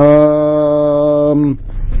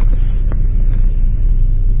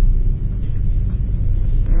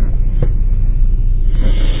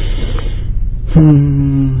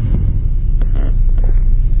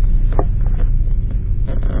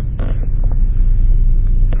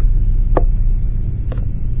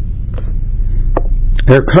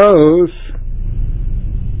 Erkos.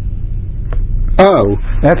 Oh,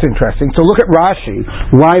 that's interesting. So look at Rashi.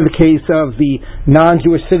 Why the case of the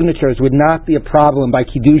non-Jewish signatures would not be a problem by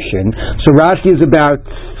Kiddushin. So Rashi is about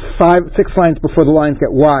 5-6 lines before the lines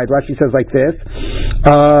get wide. Rashi says like this.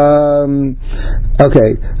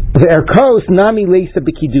 Okay. The Erkos nami leisa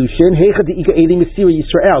b'kiddushin heicha de'ika edim mesira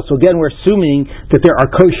Yisrael. So again, we're assuming that there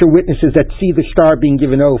are kosher witnesses that see the star being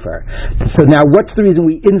given over. So now, what's the reason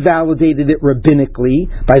we invalidated it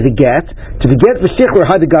rabbinically by the get? To the get v'shichlor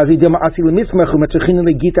hadagazi dema asi lemismachu matzuchina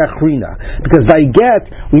legita achrina. Because by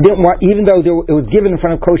get, we didn't want, even though it was given in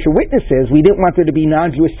front of kosher witnesses, we didn't want there to be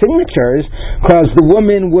non-Jewish signatures because the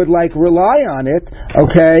woman would rely on it.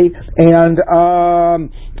 Okay, and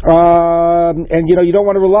and you don't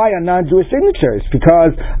want to rely on non-Jewish signatures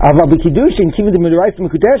because Rabbi Kiddushin Kivu de Midaraisa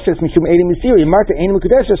Mekudeshes Mishum Edim Misiri Marta Edim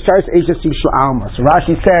Mekudeshes Stars Asia Sishu Alma. So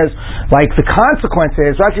Rashi says, the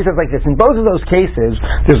consequences. Rashi says like this: in both of those cases,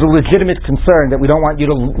 there's a legitimate concern that we don't want you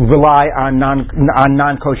to rely on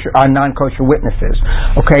non-kosher witnesses.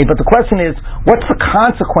 Okay, but the question is, what's the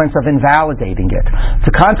consequence of invalidating it?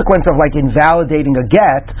 The consequence of invalidating a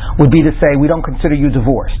get would be to say we don't consider you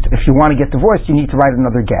divorced. If you want to get divorced, you need to write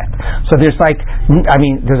another get. So there's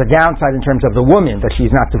there's a downside in terms of the woman that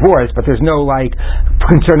she's not divorced, but there's no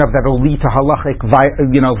concern of that will lead to halachic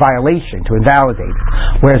violation to invalidate it.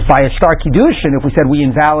 Whereas by a shtar kiddushin, if we said we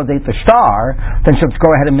invalidate the shtar, then she'll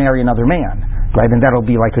go ahead and marry another man. Right, and that'll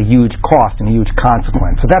be a huge cost and a huge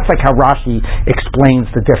consequence. So that's how Rashi explains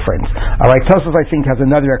the difference. All right, Tosfos I think has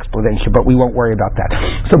another explanation, but we won't worry about that.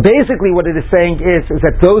 So basically, what it is saying is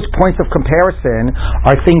that those points of comparison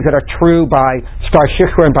are things that are true by shtar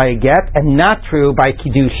shichur and by a get, and not true by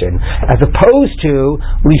kiddushin. As opposed to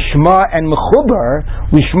lishma and mechuber.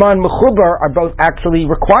 Lishma and mechuber are both actually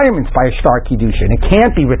requirements by a shtar kiddushin. It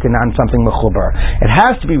can't be written on something mechuber. It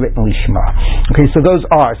has to be written lishma. Okay, so those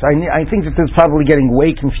are. So I think that there's probably getting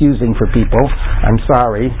way confusing for people. I'm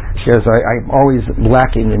sorry, because I'm always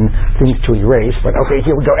lacking in things to erase, but okay,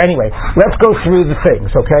 here we go. Anyway, let's go through the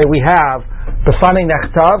things, okay? We have B'fanei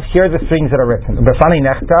Nechtav, here are the things that are written. B'fanei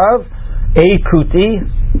Nechtav, Kuti,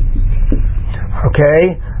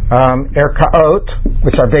 okay, Erkaot,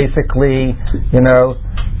 which are basically,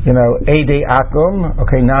 Eidei Akum,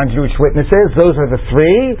 okay, non-Jewish witnesses, those are the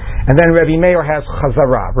three, and then Rabbi Meir has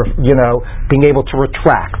Chazara, being able to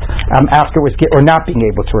retract, afterwards, or not being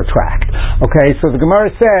able to retract. Okay, so the Gemara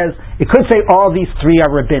says, it could say all these three are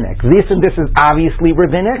rabbinic. This and this is obviously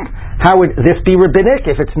rabbinic. How would this be rabbinic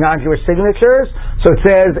if it's non-Jewish signatures? So it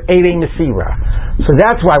says Eidei Mesira. So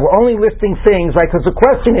that's why we're only listing things, because the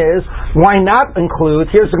question is, why not include,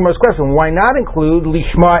 here's the Gemara's question, why not include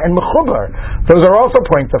Lishma and Mechuber? Those are also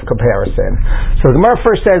points of comparison. So the Gemara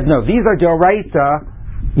first says, no, these are D'oraita,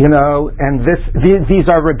 and these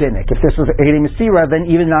are rabbinic. If this was Eidei Mesira, then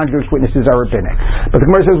even non-Jewish witnesses are rabbinic. But the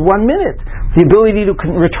Gemara says, 1 minute. The ability to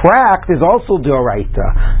retract is also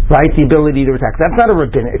D'oraita, right? The ability to retract. That's not a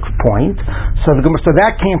rabbinic point. So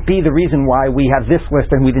that can't be the reason why we have this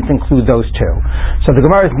list and we didn't include those two. So the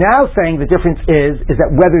Gemara is now saying the difference is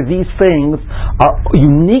that whether these things are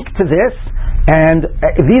unique to this, and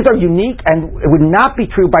these are unique and it would not be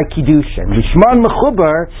true by Kiddushin. Lishma and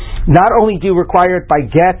Mechuber not only do require it by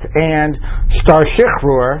get and shtar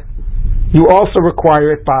shichrur, you also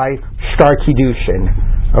require it by shtar Kiddushin.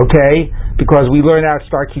 Okay? Because we learn out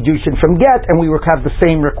shtar Kiddushin from get and we have the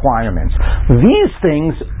same requirements. These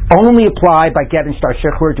things only apply by get and shtar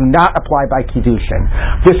shichrur, do not apply by Kiddushin.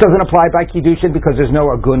 This doesn't apply by Kiddushin because there's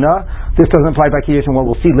no aguna. This doesn't apply by Kiddushin. Well,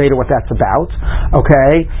 we'll see later what that's about.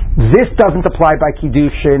 Okay? This doesn't apply by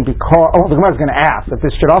Kiddushin because, the Gemara is going to ask if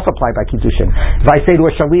this should also apply by Kiddushin. If I say to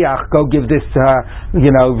a shaliach, go give this,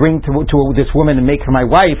 ring to this woman and make her my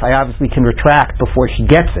wife, I obviously can retract before she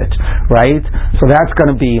gets it, right? So that's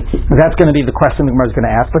going to be the question the Gemara is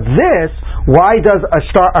going to ask. But this, why does a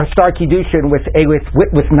shtar Kiddushin with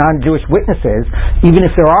non-Jewish witnesses, even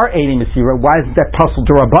if there are Eidei Mesira, why isn't that pasul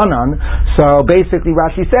d'Rabbanan? So basically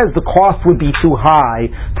Rashi says the cost would be too high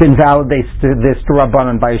to invalidate this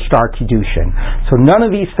d'Rabbanan by a shtar Kiddushin. So none of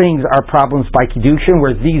these things are problems by Kiddushin,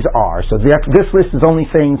 where these are. So this list is only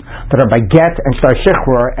things that are by get and shtar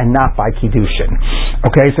shichrur and not by Kiddushin.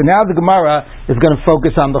 Okay, so now the Gemara is going to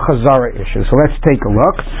focus on the Chazara issue. So let's take a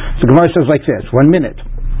look. So the Gemara says like this, 1 minute.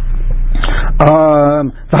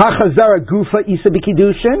 Chazara gufa isa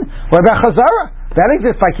b'kiddushin. What about chazara? That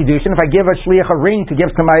exists by kiddushin. If I give a shliach a ring to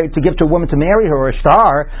give to a woman to marry her, or a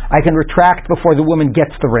shtar, I can retract before the woman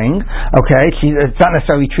gets the ring. Okay, it's not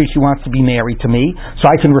necessarily true she wants to be married to me,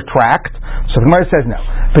 so I can retract. So the Gemara says no.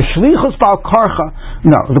 The shlichus bal karcha.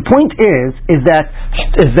 No, the point is that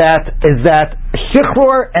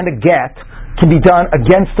shichrur and a get can be done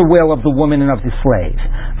against the will of the woman and of the slave,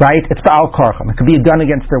 right? It's ba'al karcham. It can be done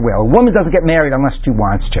against their will. A woman doesn't get married unless she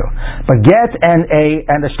wants to, but get and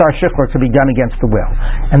a shtar shichrur can be done against the will,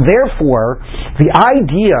 and therefore the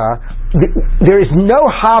idea. There is no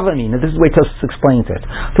havamin, and this is the way Tosfos explains it.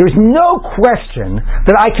 There is no question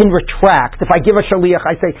that I can retract. If I give a shaliach,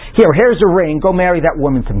 I say, here's a ring, go marry that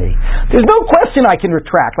woman to me. There's no question I can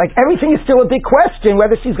retract. Everything is still a big question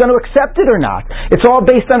whether she's going to accept it or not. It's all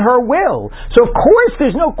based on her will. So of course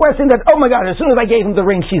there's no question that, oh my God, as soon as I gave him the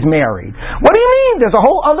ring, she's married. What do you mean? There's a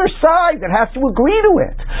whole other side that has to agree to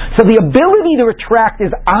it. So the ability to retract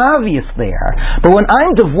is obvious there. But when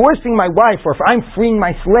I'm divorcing my wife, or if I'm freeing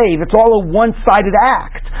my slave, it's all all a one-sided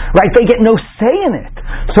act, right? They get no say in it.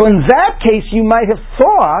 So in that case, you might have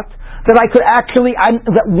thought that I could actually,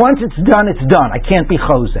 that once it's done, I can't be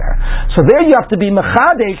choser. So there you have to be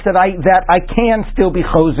mechadesh that I can still be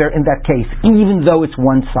choser in that case, even though it's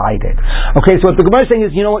one-sided. Okay, so what the Gemara is saying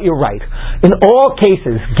is, you know what, you're right. In all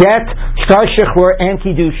cases, get, shtar shechur, and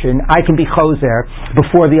kiddushin, I can be choser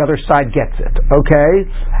before the other side gets it. Okay?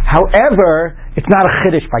 However, it's not a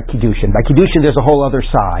chiddush by kiddushin. By kiddushin, there's a whole other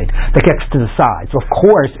side that gets to the side. So of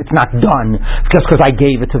course, it's not done just because I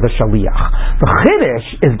gave it to the shaliach. The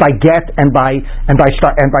chiddush is by get and by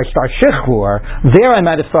shtar shechur. There, I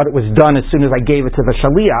might have thought it was done as soon as I gave it to the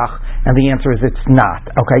shaliach, and the answer is it's not.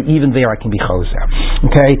 Okay, even there I can be choser.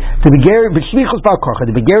 Okay, the b'shlichus bal kocha,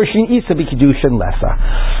 the begerushin isa b'kiddushin lesa.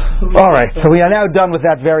 All right, so we are now done with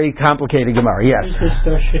that very complicated Gemara. Yes.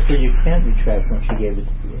 Shtar shechur you can't retract once you gave it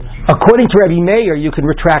to the According to Rabbi Meir, you can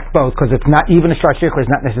retract both because it's not even a shtar shechur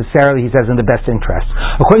is not necessarily, he says, in the best interest.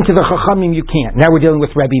 According to the Chachamim, you can't. Now we're dealing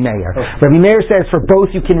with Rabbi Meir. Okay. Rabbi Meir says for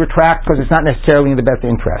both you can retract because it's not necessarily in the best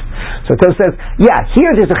interest. So Tosh says, yeah,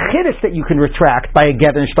 here there's a chiddush that you can retract by a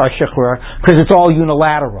get and a shtar shechur because it's all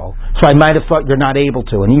unilateral. So I might have thought you're not able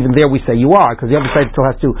to, and even there we say you are because the other side still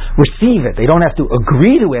has to receive it. They don't have to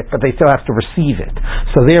agree to it, but they still have to receive it.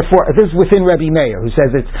 So therefore, this is within Rabbi Meir who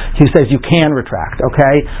says you can retract.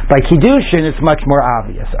 Okay. By kiddushin, it's much more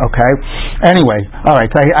obvious. Okay. Anyway, all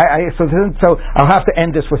right. So I'll have to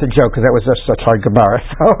end this with a joke because that was just such hard Gemara.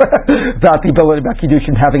 So about the ability about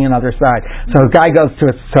kiddushin having another side. So a guy goes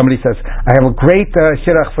to somebody says, "I have a great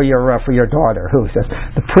shidduch for your daughter." Who says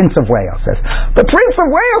the Prince of Wales says, "The Prince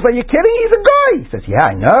of Wales? Are you kidding? He's a guy." He says, "Yeah,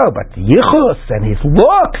 I know, but the yichus and his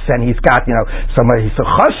looks and he's got somebody he's a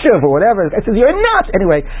chashuv or whatever." I says, "You're nuts."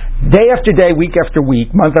 Anyway, day after day, week after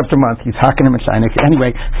week, month after month, he's hacking him and shining.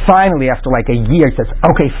 Anyway. Finally, after like a year, he says,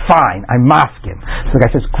 "Okay, fine, I'm masking." So the guy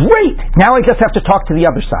says, "Great, now I just have to talk to the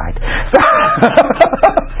other side."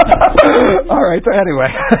 All right, so anyway.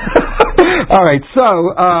 All right,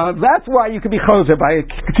 so that's why you can be choser by a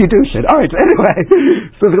kiddushin. All right, so anyway.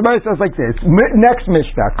 So the Gemara says like this. Next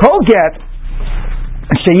Mishnah. Kol get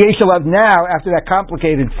now, after that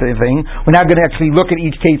complicated thing, we're now going to actually look at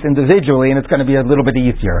each case individually, and it's going to be a little bit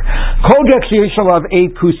easier. Kol get sheyeshalav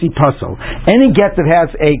eight kusi puzzle. Any get that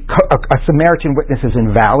has a Samaritan witness is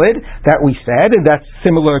invalid. That we said, and that's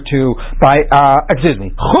similar to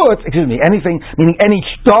anything meaning any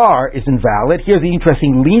shtar is invalid. Here's the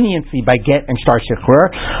interesting leniency by get and shtar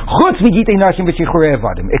shechur. Chutz v'gitei nashim v'shechurei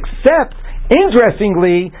avadim. Except,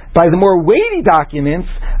 interestingly, by the more weighty documents,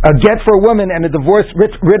 a get for a woman and a divorce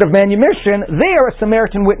writ of manumission, there a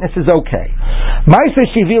Samaritan witness is okay.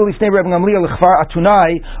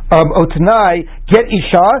 Get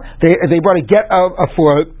isha, they brought a get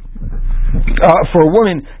for a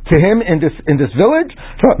woman to him in this village.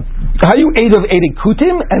 So, how you ate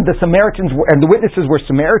kutim, and the Samaritans and the witnesses were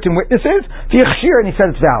Samaritan witnesses. And he said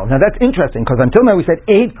it's valid. Now that's interesting because until now we said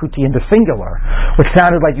eid kuti in the singular, which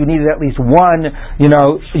sounded like you needed at least one,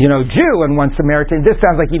 Jew and one Samaritan. This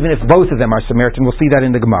sounds like even if both of them are Samaritan, we'll see that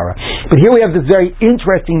in the Gemara. But here we have this very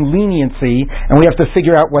interesting leniency, and we have to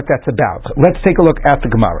figure out what that's about. Let's take a look at the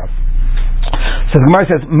Gemara. So the Gemara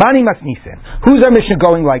says, Mani Masnisin. Who's our Mishnah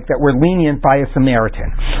going like that we're lenient by a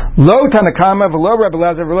Samaritan? Lo Tanakama, v'lo Rabbi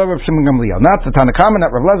Lezer, v'lo Rabbi Shimon Gamliel. Not the Tanakama,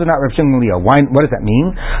 not Rabbi Lezer, not Rabbi Shimon Gamliel. What does that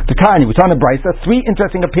mean? The Tanya, we talk on Brisa, three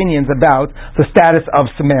interesting opinions about the status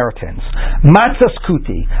of Samaritans. Matzah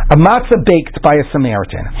skuti, a matzah baked by a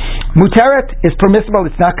Samaritan. Muteret is permissible,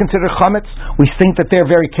 it's not considered chametz. We think that they're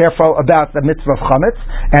very careful about the mitzvah of chametz,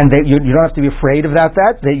 and you don't have to be afraid about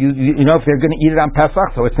that. If they're going to eat it on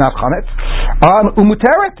Pesach, so it's not chametz.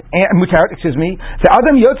 Muteret, the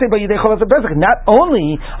Adam Yotzei B'Yidei Chol HaPesach. Not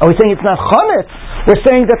only are we saying it's not chametz, we're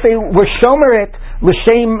saying that they were shomer it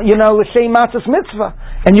l'shem matzah's mitzvah,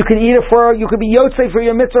 and you could eat it you could be yotzei for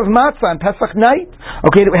your mitzvah of matzah on Pesach night.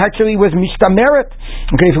 Okay, it actually was mishtameret.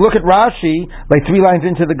 Okay, if you look at Rashi, like 3 lines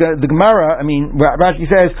into the Gemara, Rashi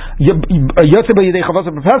says yotzei b'yidei chavos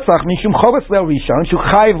b'Pesach mishum chovas leil rishon shu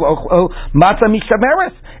chayiv lo matzah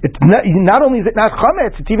mishtameret. It's not only is it not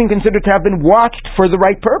chametz, it's even considered to have been watched for the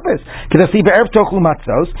right purpose. Even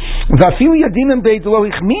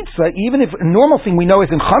if a normal thing we know is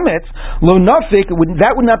in chametz, lo nafik,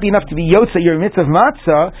 that would not be enough to be yotzei your mitzvah of matzah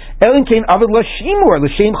matzah, elin kain avid lashimur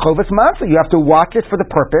l'shem choves matzah. You have to watch it for the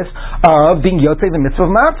purpose of being yotzei the mitzvah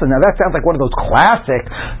of matzah. Now that sounds like one of those classic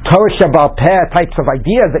Torah Shabbat Peh types of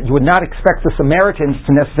ideas that you would not expect the Samaritans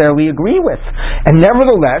to necessarily agree with. And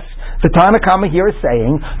nevertheless, the Tanna Kama here is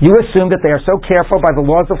saying you assume that they are so careful by the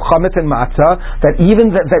laws of chametz and matzah that even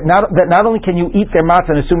that not only can you eat their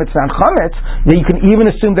matzah and assume it's not chametz, that you can even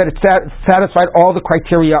assume that it satisfied all the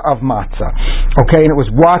criteria of matzah. Okay, and it was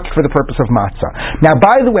watched for the purpose of matzah. Now,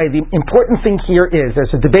 by the way, the important thing here is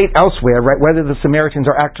there's a debate elsewhere, right, whether the Samaritans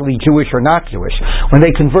are actually Jewish or not Jewish. When they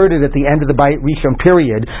converted at the end of the Bayit Rishon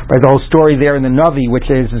period, by the whole story there in the Navi, which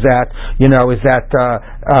is that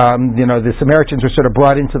the Samaritans were sort of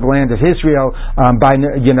brought into the land of Israel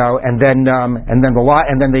and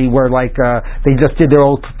then they were like they just did their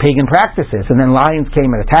old pagan practices, and then lions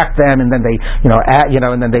came and attacked them, and then they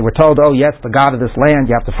and then they were told, oh yes, the God of this land,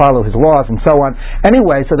 you have to follow his laws and so on.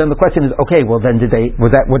 Anyway, so then the question is, okay, well then did they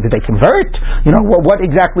convert? What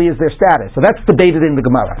exactly is their status? So that's debated in the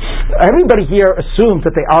Gemara. Everybody here assumes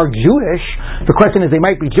that they are Jewish. The question is, they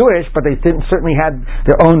might be Jewish, but they certainly had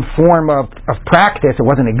their own form of practice. It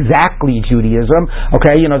wasn't exactly Judaism.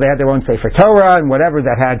 Okay, they had their own Sefer Torah and whatever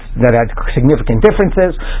that had significant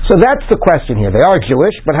differences. So that's the question here. They are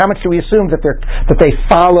Jewish, but how much do we assume that they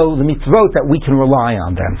follow the mitzvot that we can rely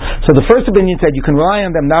on them? So the first opinion said you can rely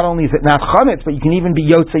on them. Not only is it not chametz, but you can even be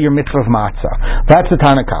yotzei your mitzvah of matzah. That's the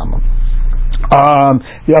Tanna Kama.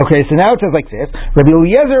 Okay, so now it says like this: Rabbi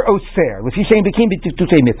Eliezer Oser, if you say became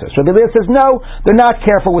tutei mitzvahs. Rabbi Eliezer says no, they're not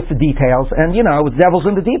careful with the details, and the devil's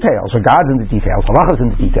in the details, or God's in the details, Halachah's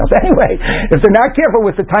in the details. Anyway, if they're not careful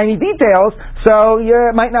with the tiny details, so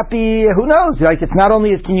it might not be. Who knows? Like, it's not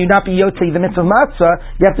only can you not be yotzei the mitzvah of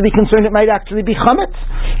matzah, you have to be concerned it might actually be chametz.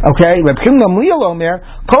 Okay, Rabbi Gamliel Omer,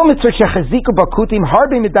 kol mitzvah shechaziku bakutim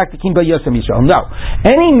harbe medaktikim b'yosem Yisrael. No,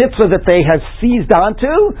 any mitzvah that they have seized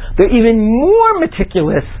onto, they're even more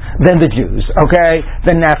meticulous than the Jews, okay,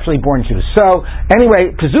 than naturally born Jews. So,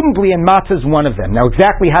 anyway, presumably in matzah is one of them. Now,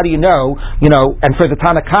 exactly how do you know, and for the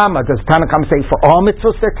Tanna Kama, does the Tanna Kama say for all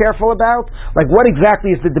mitzvahs they're careful about? Like, what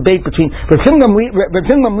exactly is the debate between, Rabbi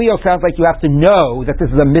Gamliel sounds like you have to know that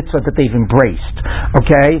this is a mitzvah that they've embraced,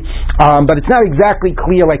 okay, but it's not exactly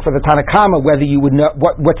clear, like for the Tanna Kama, whether you would know,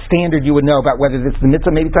 what standard you would know about whether it's the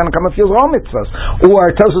mitzvah. Maybe Tanna Kama feels all mitzvahs,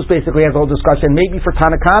 or Tosfos basically has a whole discussion, maybe for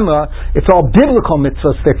Tanna Kama, it's all biblical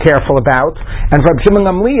mitzvahs they're careful about, and for Shimon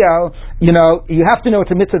Gamliel, you have to know it's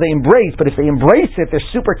a mitzvah they embrace, but if they embrace it, they're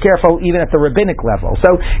super careful even at the rabbinic level.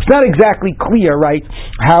 So it's not exactly clear, right,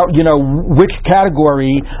 how, which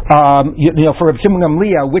category, for Shimon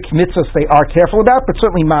Gamliel, which mitzvahs they are careful about, but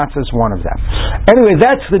certainly matzah is one of them. Anyway,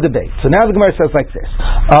 that's the debate. So now the Gemara says like this.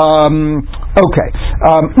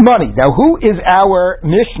 Money. Now, who is our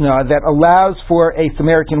Mishnah that allows for a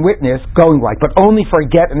Samaritan witness going like, but only for a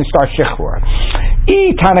get and a star shechur?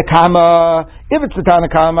 Tanna Kama, if it's the Tanna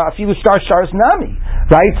Kama, a few star shars nami,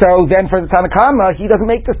 right? So then for the Tanna Kama, he doesn't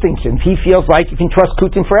make distinctions. He feels like you can trust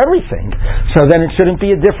Kutin for everything. So then it shouldn't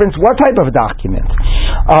be a difference what type of a document.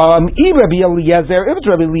 Rabbi Eliezer, if it's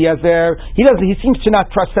Rabbi Eliezer, he seems to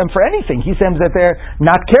not trust them for anything. He says that they're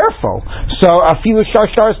not careful. So a few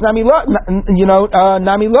shars nami lo,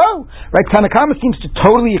 nami lo, right? Tanna Kama seems to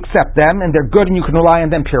totally accept them, and they're good, and you can rely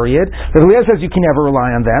on them. Period. Rabbi Eliezer says you can never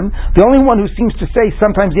rely on them. The only one who seems to say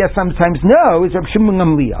sometimes yes, sometimes no is Rabbi Shimon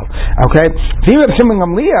Gamliel. Okay, if you're Rabbi Shimon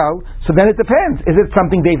Gamliel, so then it depends. Is it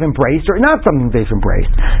something they've embraced or not something they've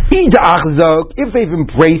embraced? If they've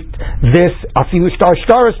embraced this afilu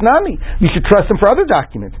shtaris nami, you should trust them for other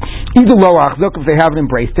documents. Either lo achzok, if they haven't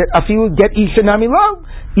embraced it, afilu get isha nami lo,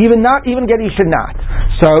 even get isha not.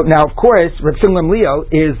 So now, of course, Rabbi Shimon Gamliel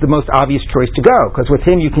is the most obvious choice to go, because with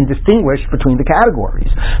him you can distinguish between the categories.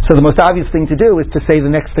 So the most obvious thing to do is to say the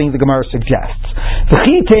next thing the Gemara suggests. The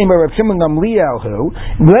chi tamer of Shimon Gamliel,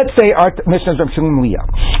 let's say our Mishnah is Rabbi Shimon Gamliel,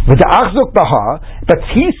 but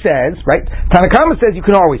he says, right, Tanna Kama says you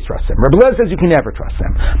can always trust him. Rabbi Eliezer says you can never trust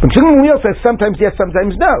him. But Shimon Gamliel says sometimes yes,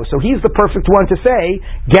 sometimes no. So he's the perfect one to say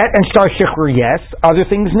get and star shechur yes, other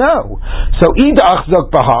things no. So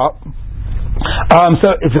so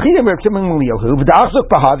if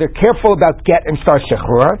they're careful about get and star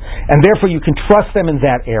shechur, and therefore you can trust them in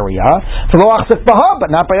that area. But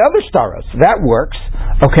not by other staros. That works.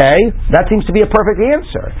 Okay, that seems to be a perfect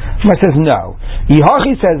answer. Gemara says no.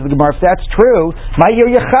 Yehachi says the Gemara, if that's true,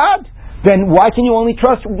 ma'ir yachad, then why can you only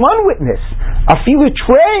trust one witness? Afilu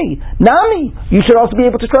trei nami, you should also be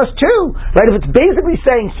able to trust two, right? If it's basically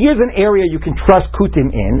saying here's an area you can trust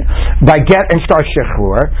kutim in by get and star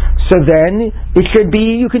shechur, so then it should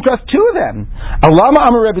be you can trust two of them. Alama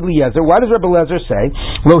Amar Rabbi Eliezer. Why does Rabbi Eliezer say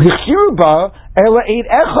Lo hichshiru ba ela eid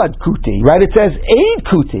echad kuti? Right? It says eid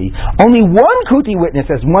kuti. Only one kuti witness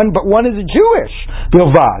says one, but one is a Jewish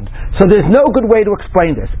bilvad. So there's no good way to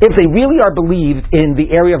explain this. If they really are believed in the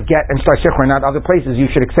area of get and star shichur, not other places, you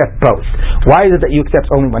should accept both. Why is it that you accept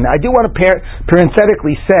only one? Now, I do want to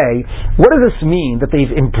parenthetically say, what does this mean that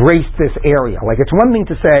they've embraced this area? Like, it's one thing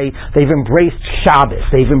to say they've embraced Shabbos,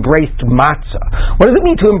 they've embraced matzah. What does it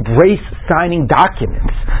mean to embrace signing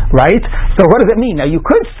documents, right? So what does it mean? Now, you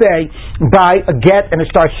could say by a get and a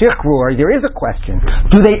star shichur, there is a question.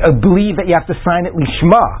 Do they believe that you have to sign it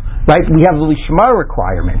lishma? Right? We have the lishma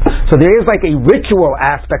requirement. So there is like a ritual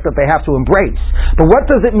aspect that they have to embrace. But what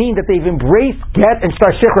does it mean that they've embraced get and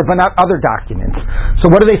star shichur but not other documents?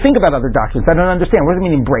 So what do they think about other documents? I don't understand. What does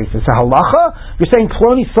it mean embrace? It's a halacha? You're saying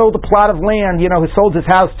Ploni sold a plot of land, he sold his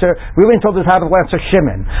house to, Reuben sold his house of land to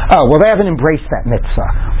Shimon. Oh, well, they haven't embraced that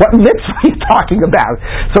mitzvah. What mitzvah are you talking about?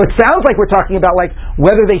 So it sounds like we're talking about like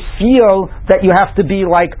whether they feel that you have to be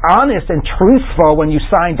like honest and truthful when you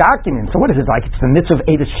sign documents. So what is it like? It's the mitzvah of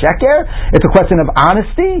Eidos Sheker? It's a question of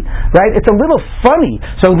honesty, right? It's a little funny.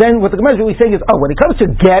 So then what the Gemara is really saying is, when it comes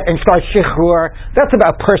to get and star shichur, that's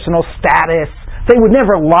about personal status. They would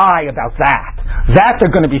never lie about that. That they're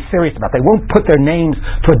going to be serious about. They won't put their names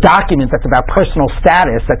to a document that's about personal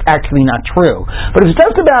status that's actually not true. But if it's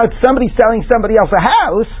just about somebody selling somebody else a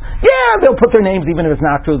house, they'll put their names even if it's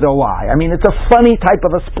not true, they'll lie. I mean, it's a funny type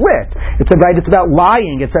of a split. It's about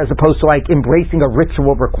lying as opposed to like embracing a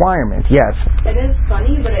ritual requirement. Yes? It is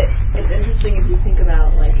funny, but it's interesting if you think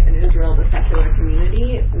about like in Israel, the secular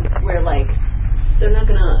community, where like they're not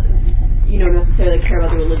going to necessarily care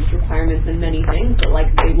about the religious requirements in many things, but like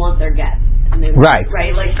they want their get. Right.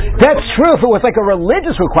 Like that's true. If it was like a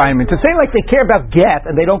religious requirement, to say like they care about get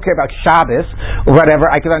and they don't care about Shabbos or whatever,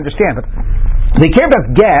 I could understand. But they care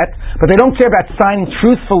about get, but they don't care about signing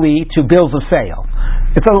truthfully to bills of sale.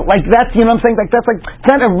 It's like that's what I'm saying. Like that's like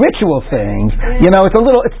not a ritual thing.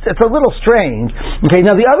 It's a little strange. Okay.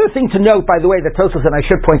 Now the other thing to note, by the way, that Tosfos and I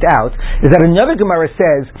should point out is that another Gemara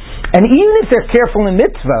says, and even if they're careful in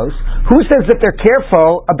mitzvos, who says that they're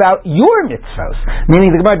careful about your mitzvos?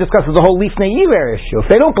 Meaning the Gemara discusses the whole lifnei iver issue.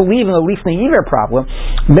 If they don't believe in the lifnei iver problem,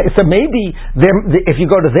 so maybe if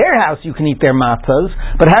you go to their house, you can eat their matzahs.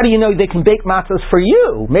 But how do you know they can bake matzahs for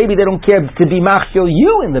you? Maybe they don't care to be machshel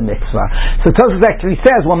you in the mitzvah. So Tosfos actually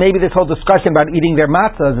says, well, maybe this whole discussion about eating their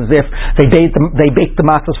matzahs is if they bake the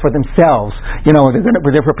matzahs for themselves.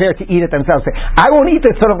 They're prepared to eat it themselves. Say, I won't eat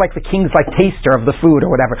it sort of like the king's like taster of the food or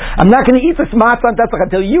whatever. I'm not going to eat this matzah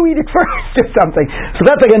until you eat it first or something. So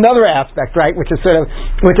that's like another aspect, right? Which is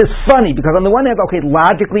funny because on the one hand, okay,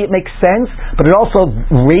 logically it makes sense, but it also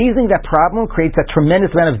raising that problem creates a tremendous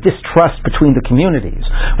amount of distrust between the communities.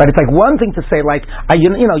 Right? It's like one thing to say like,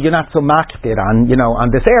 you're not so makpid on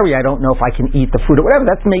this area. I don't know if I can eat the food or whatever.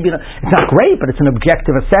 That's maybe it's not great, but it's an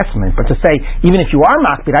objective assessment. But to say even if you are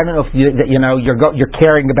makpid, I don't know if you're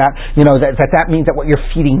caring about that means that what you're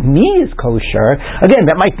feeding me is kosher. Again,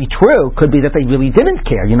 that might be true. Could be that they really didn't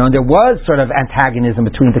care. There was sort of antagonism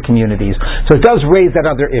between the communities. So it does raise that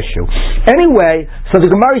other issue. Anyway, so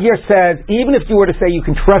the Gemara here says even if you were to say you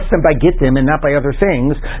can trust them by Gittin and not by other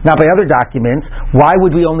things, not by other documents, why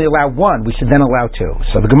would we only allow one? We should then allow two.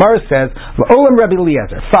 So the Gemara says, Olam Rabbi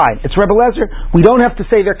Eliezer. Fine, it's Rabbi Eliezer. We don't have to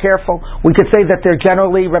say they're careful. We could say that they're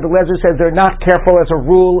generally, Rabbi Eliezer says they're not careful as a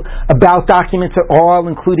rule about documents at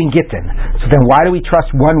all, including Gittin. So then why do we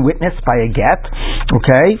trust one witness by a get?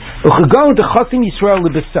 Okay? But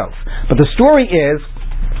the story is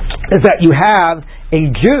that you have a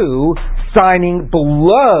Jew signing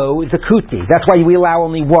below the kuti. That's why we allow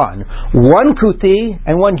only one kuti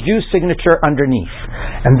and one Jew's signature underneath.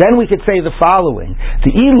 And then we could say the following: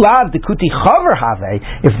 the ilav the kuti chaver have.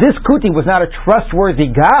 If this kuti was not a trustworthy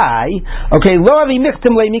guy, okay, lo avi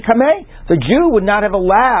michtem le mikame, the Jew would not have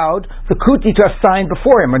allowed the kuti to have signed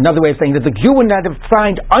before him. Or another way of saying that the Jew would not have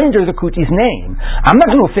signed under the kuti's name. I'm not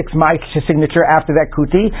going to fix my signature after that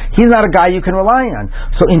kuti. He's not a guy you can rely on.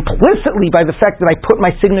 So implicitly, by the fact that I put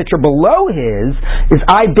my signature below his, is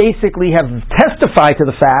I basically have testified to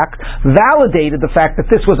the fact, validated the fact that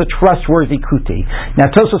this was a trustworthy kuti.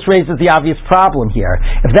 Now Tosfos raises the obvious problem here.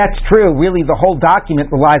 If that's true, really the whole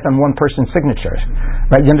document relies on one person's signature.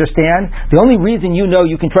 Right? You understand? The only reason you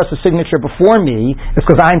can trust a signature before me is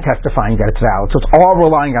because I'm testifying that it's valid. So it's all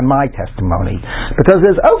relying on my testimony. Because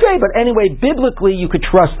there's, okay, but anyway, biblically you could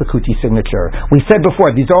trust the kuti signature. We said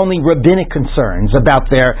before, these are only rabbinic concerns about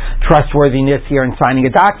their trustworthiness here in signing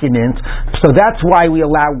a document. So that's why we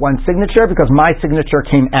allow one signature, because my signature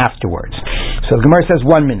came afterwards. So the Gemara says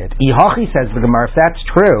 1 minute. Ihachi says the Gemara, if that's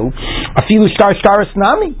true, afilu shtar shtaris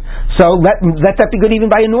nami. So let that be good even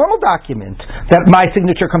by a normal document, that my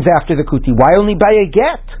signature comes after the kuti. Why only by a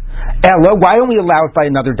get? Ella, why don't we allow it by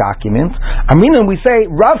another document? And we say,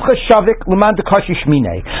 Rav Chashavik Leman Dekashi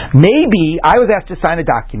Shmine. Maybe I was asked to sign a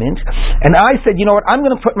document, and I said, you know what, I'm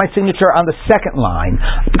going to put my signature on the second line,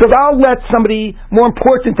 because I'll let somebody more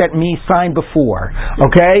important than me sign before.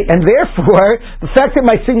 Okay? And therefore, the fact that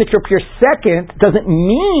my signature appears second doesn't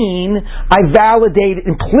mean I validate,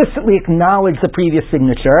 implicitly acknowledge the previous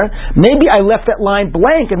signature. Maybe I left that line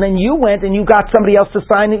blank, and then you went and you got somebody else to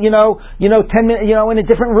sign it, 10 minutes, in a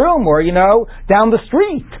different room, or down the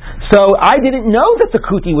street. So I didn't know that the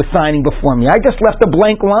kuti was signing before me. I just left a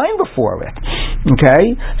blank line before it.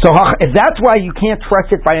 Okay? So if that's why you can't trust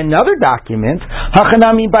it by another document,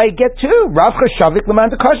 hachanami by get too. Rav Chashavik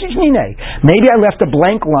Leman Dekashi Shmine. Maybe I left a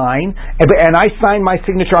blank line and I signed my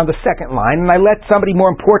signature on the second line, and I let somebody more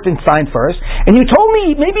important sign first, and you told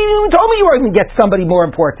me, maybe you told me you were going to get somebody more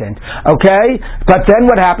important. Okay? But then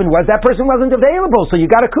what happened was that person wasn't available, so you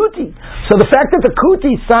got a kuti. So the fact that the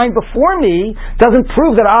kuti signed before me doesn't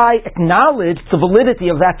prove that I acknowledge the validity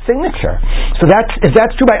of that signature. So if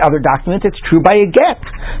that's true by other documents, it's true by a get.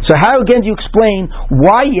 So how again do you explain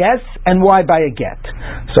why yes and why by a get?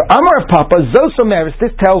 So Amar of Papa Zosomeris,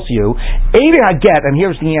 this tells you Evi HaGet, and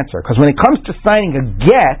here's the answer, because when it comes to signing a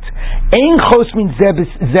get, Ein Chos Min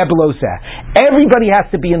Zebelozeh, everybody has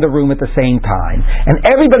to be in the room at the same time, and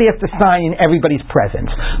everybody has to sign in everybody's presence.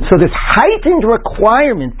 So this heightened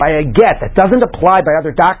requirement by a get that doesn't apply by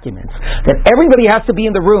other documents, that everybody has to be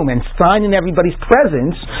in the room and sign in everybody's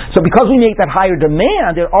presence. So because we make that higher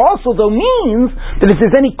demand, it also though means that if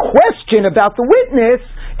there's any question about the witness,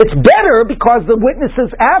 it's better because the witnesses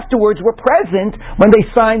afterwards were present when they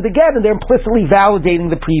signed the get, and they're implicitly validating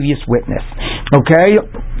the previous witness. Okay?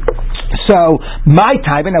 So, my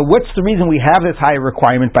time, and now what's the reason we have this higher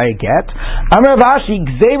requirement by a get? Amar Vashi,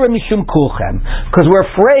 Gzeira Mishum Kulchem. Because we're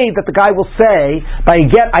afraid that the guy will say, by a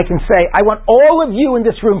get, I can say, I want all of you in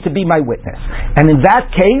this room to be my witness. And in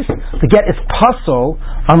that case, the get is puzzle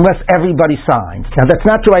unless everybody signs. Now, that's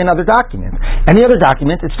not true by another document. Any other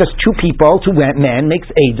document, it's just two people, two men,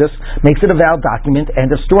 makes aegis, makes it a valid document,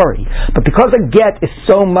 end of story. But because a get is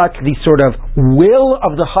so much the sort of will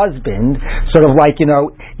of the husband, sort of like,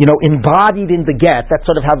 embodied in the get, that's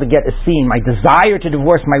sort of how the get is seen. My desire to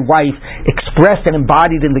divorce my wife expressed and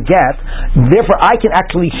embodied in the get, therefore I can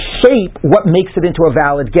actually shape what makes it into a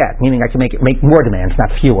valid get, meaning I can make more demands, not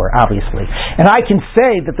fewer, obviously. And I can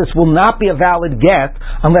say that this will not be a valid get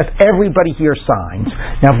unless everybody here signs.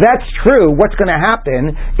 Now if that's true, what's going to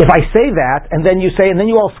happen if I say that, and then you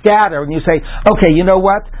all scatter, and you say, okay, you know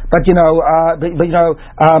what, but Jonathan,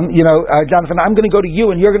 I'm going to go to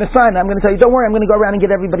you and you're going to sign. I'm going to tell you, don't worry, I'm going to go around and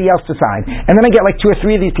get everybody else to sign. And then I get like 2 or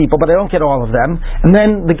 3 of these people, but I don't get all of them. And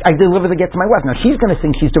then I deliver the get to my wife. Now she's going to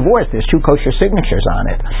think she's divorced. There's 2 kosher signatures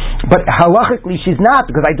on it. But halachically she's not,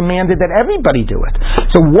 because I demanded that everybody do it.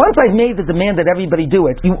 So once I've made the demand that everybody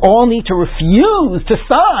do it, you all need to refuse to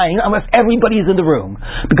sign unless everybody is in the room.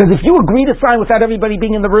 Because if you agree to sign without everybody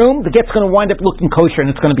being in the room, the get's going to wind up looking kosher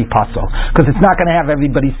and it's going to be puzzle. Because it's not going to have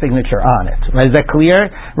everybody's signature on it. Right? Is that clear?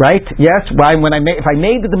 Right? Yes? If I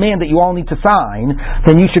made the demand that you all need to sign,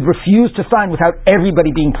 then you should refuse to sign without everybody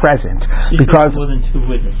being present. Because more than 2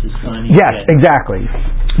 witnesses signing. Yes, exactly.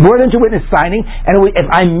 More than 2 witnesses signing, and if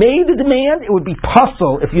I made the demand, it would be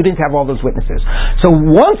puzzle if you didn't have all those witnesses. So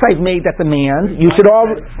once I've made that demand, you should all...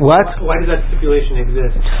 What? Why does that stipulation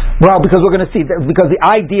exist? Well, because we're going to see, because the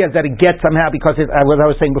idea is that it gets somehow, because what I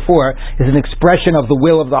was saying before, is an expression of the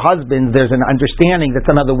will of the husband. There's an understanding that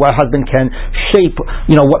somehow the husband can shape,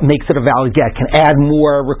 what makes it a valid get, can add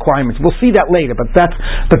more requirements. We'll see that later, but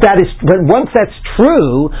once that's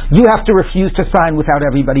true, you have to refuse to sign without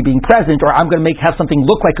everybody being present, or I'm going to have something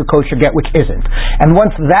look like a kosher get, which isn't. And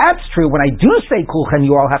once that's true, when I do say kulchen,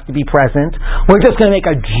 you all have to be present, we're just going to make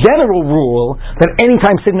a general rule that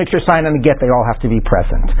anytime signatures sign on a get, they all have to be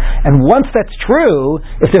present. And once that's true,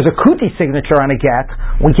 if there's a kuti signature on a get,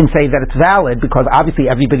 we can say that it's valid because obviously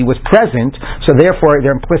everybody was present, so therefore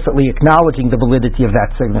they're implicitly acknowledging the validity of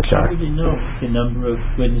that signature. How would you know the number of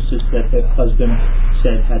witnesses that the husband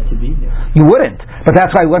said had to be there? You wouldn't. But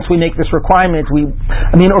that's why once we make this requirement,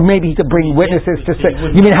 or maybe he could bring witnesses to say,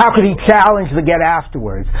 you mean how could he challenge the get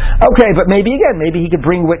afterwards? Okay, but maybe he could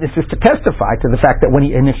bring witnesses to testify to the fact that when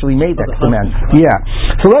he initially made that demand. Yeah.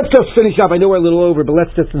 So let's just finish up. I know we're a little over, but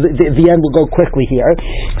let's just, the end will go quickly here.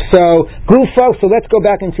 So let's go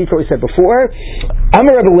back and see what we said before.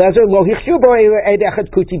 Amar Rabbi Linzer, lo hichshu bo eidech echad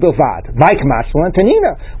kuti bilvad. Like mashal and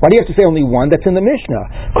tanina. Why do you have to say only one? That's in the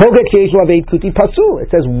Mishnah. Kol get sheyesh lo aid kuti pasul. It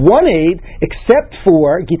says one aid except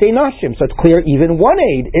for gitei nashim. So it's clear even one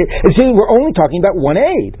aid. It's we're only talking about one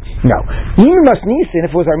aid. No. Even masnisin,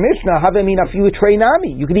 if it was our Mishnah, havemina fiu trei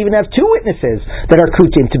nami. You could even have two witnesses that are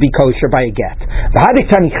kutim to be kosher by a get. Why did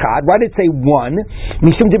it say one?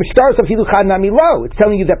 It's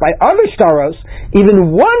telling you that by other shtaros,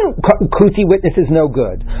 even one kuti witness is no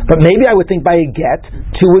good. But maybe I would think by a get,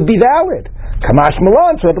 two would be valid. Kamash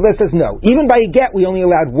Malon, so Rabbi says no. Even by a get, we only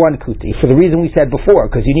allowed one kuti, for the reason we said before,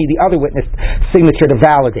 because you need the other witness signature to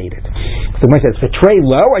validate it. So when it says, V'trei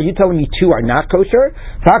lo, are you telling me two are not kosher?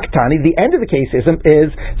 Faktani, the end of the case says,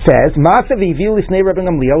 Masa v'yiviu l'snei Rabbi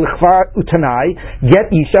Gamliel, l'chvar utanai,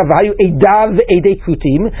 get isha, v'hayu edav edei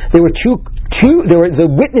kutim. There were the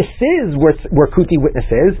witnesses were kuti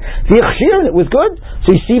witnesses. V'yichshir, it was good.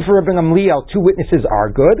 So you see for Rabbi Gamliel, two witnesses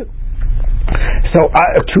are good. So,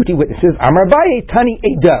 kuti witnesses, Amar Abaye Tani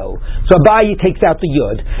Edo. So Abaye takes out the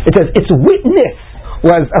yud. It says, it's witness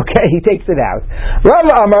was, okay, he takes it out. Rav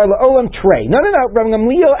Amar La'olam Trey. No, Rabbi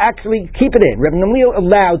Gamliel actually, keep it in. Rabbi Gamliel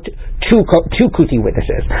allowed two kuti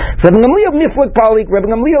witnesses. Rabbi Gamliel Miflik Palik, Rabbi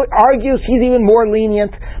Gamliel argues he's even more lenient.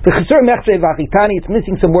 The Chesur Mechsei Vachitani, it's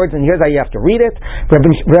missing some words, and here's how you have to read it. Rabbi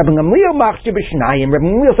Gamliel Machshir B'Shnayim. Rabbi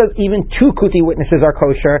Gamliel says even two kuti witnesses are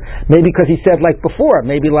kosher, maybe because he said like before,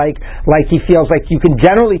 maybe like he feels like you can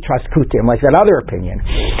generally trust kutim, like that other opinion.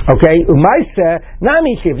 Okay, Umaisa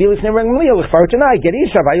Nami Shevilis Rabbi Gamliel L'Fartanai Get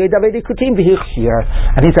Isha Vayodavedi Kutim V'Hichshir,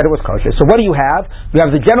 and he said it was kosher. So what do you have? You have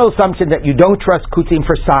the general assumption that you don't trust kutim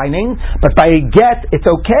for signing, but by a get it's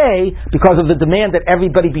okay because of the demand that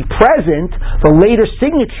everybody be present. The later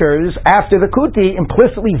signatures after the kuti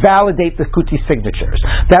implicitly validate the kuti signatures.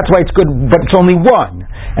 That's why it's good, but it's only one.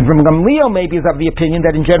 And Rabbi Gamliel maybe is of the opinion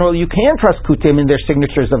that in general you can trust kutim in their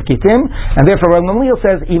signatures of Gittin, and therefore Rabbi Gamliel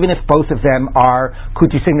says even if both of them are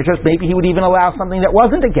kuti signatures, maybe he would even allow something that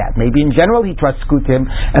wasn't a get. Maybe in general he trusts kutim,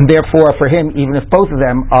 and therefore for him, even if both of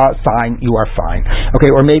them are sign, you are fine.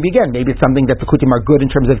 Okay, or maybe it's something that the kutim are good in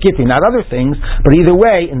terms of Gittin, not other things, but either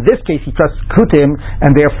way, in this case he trusts kutim,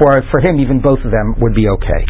 and therefore for him even both of them would be okay.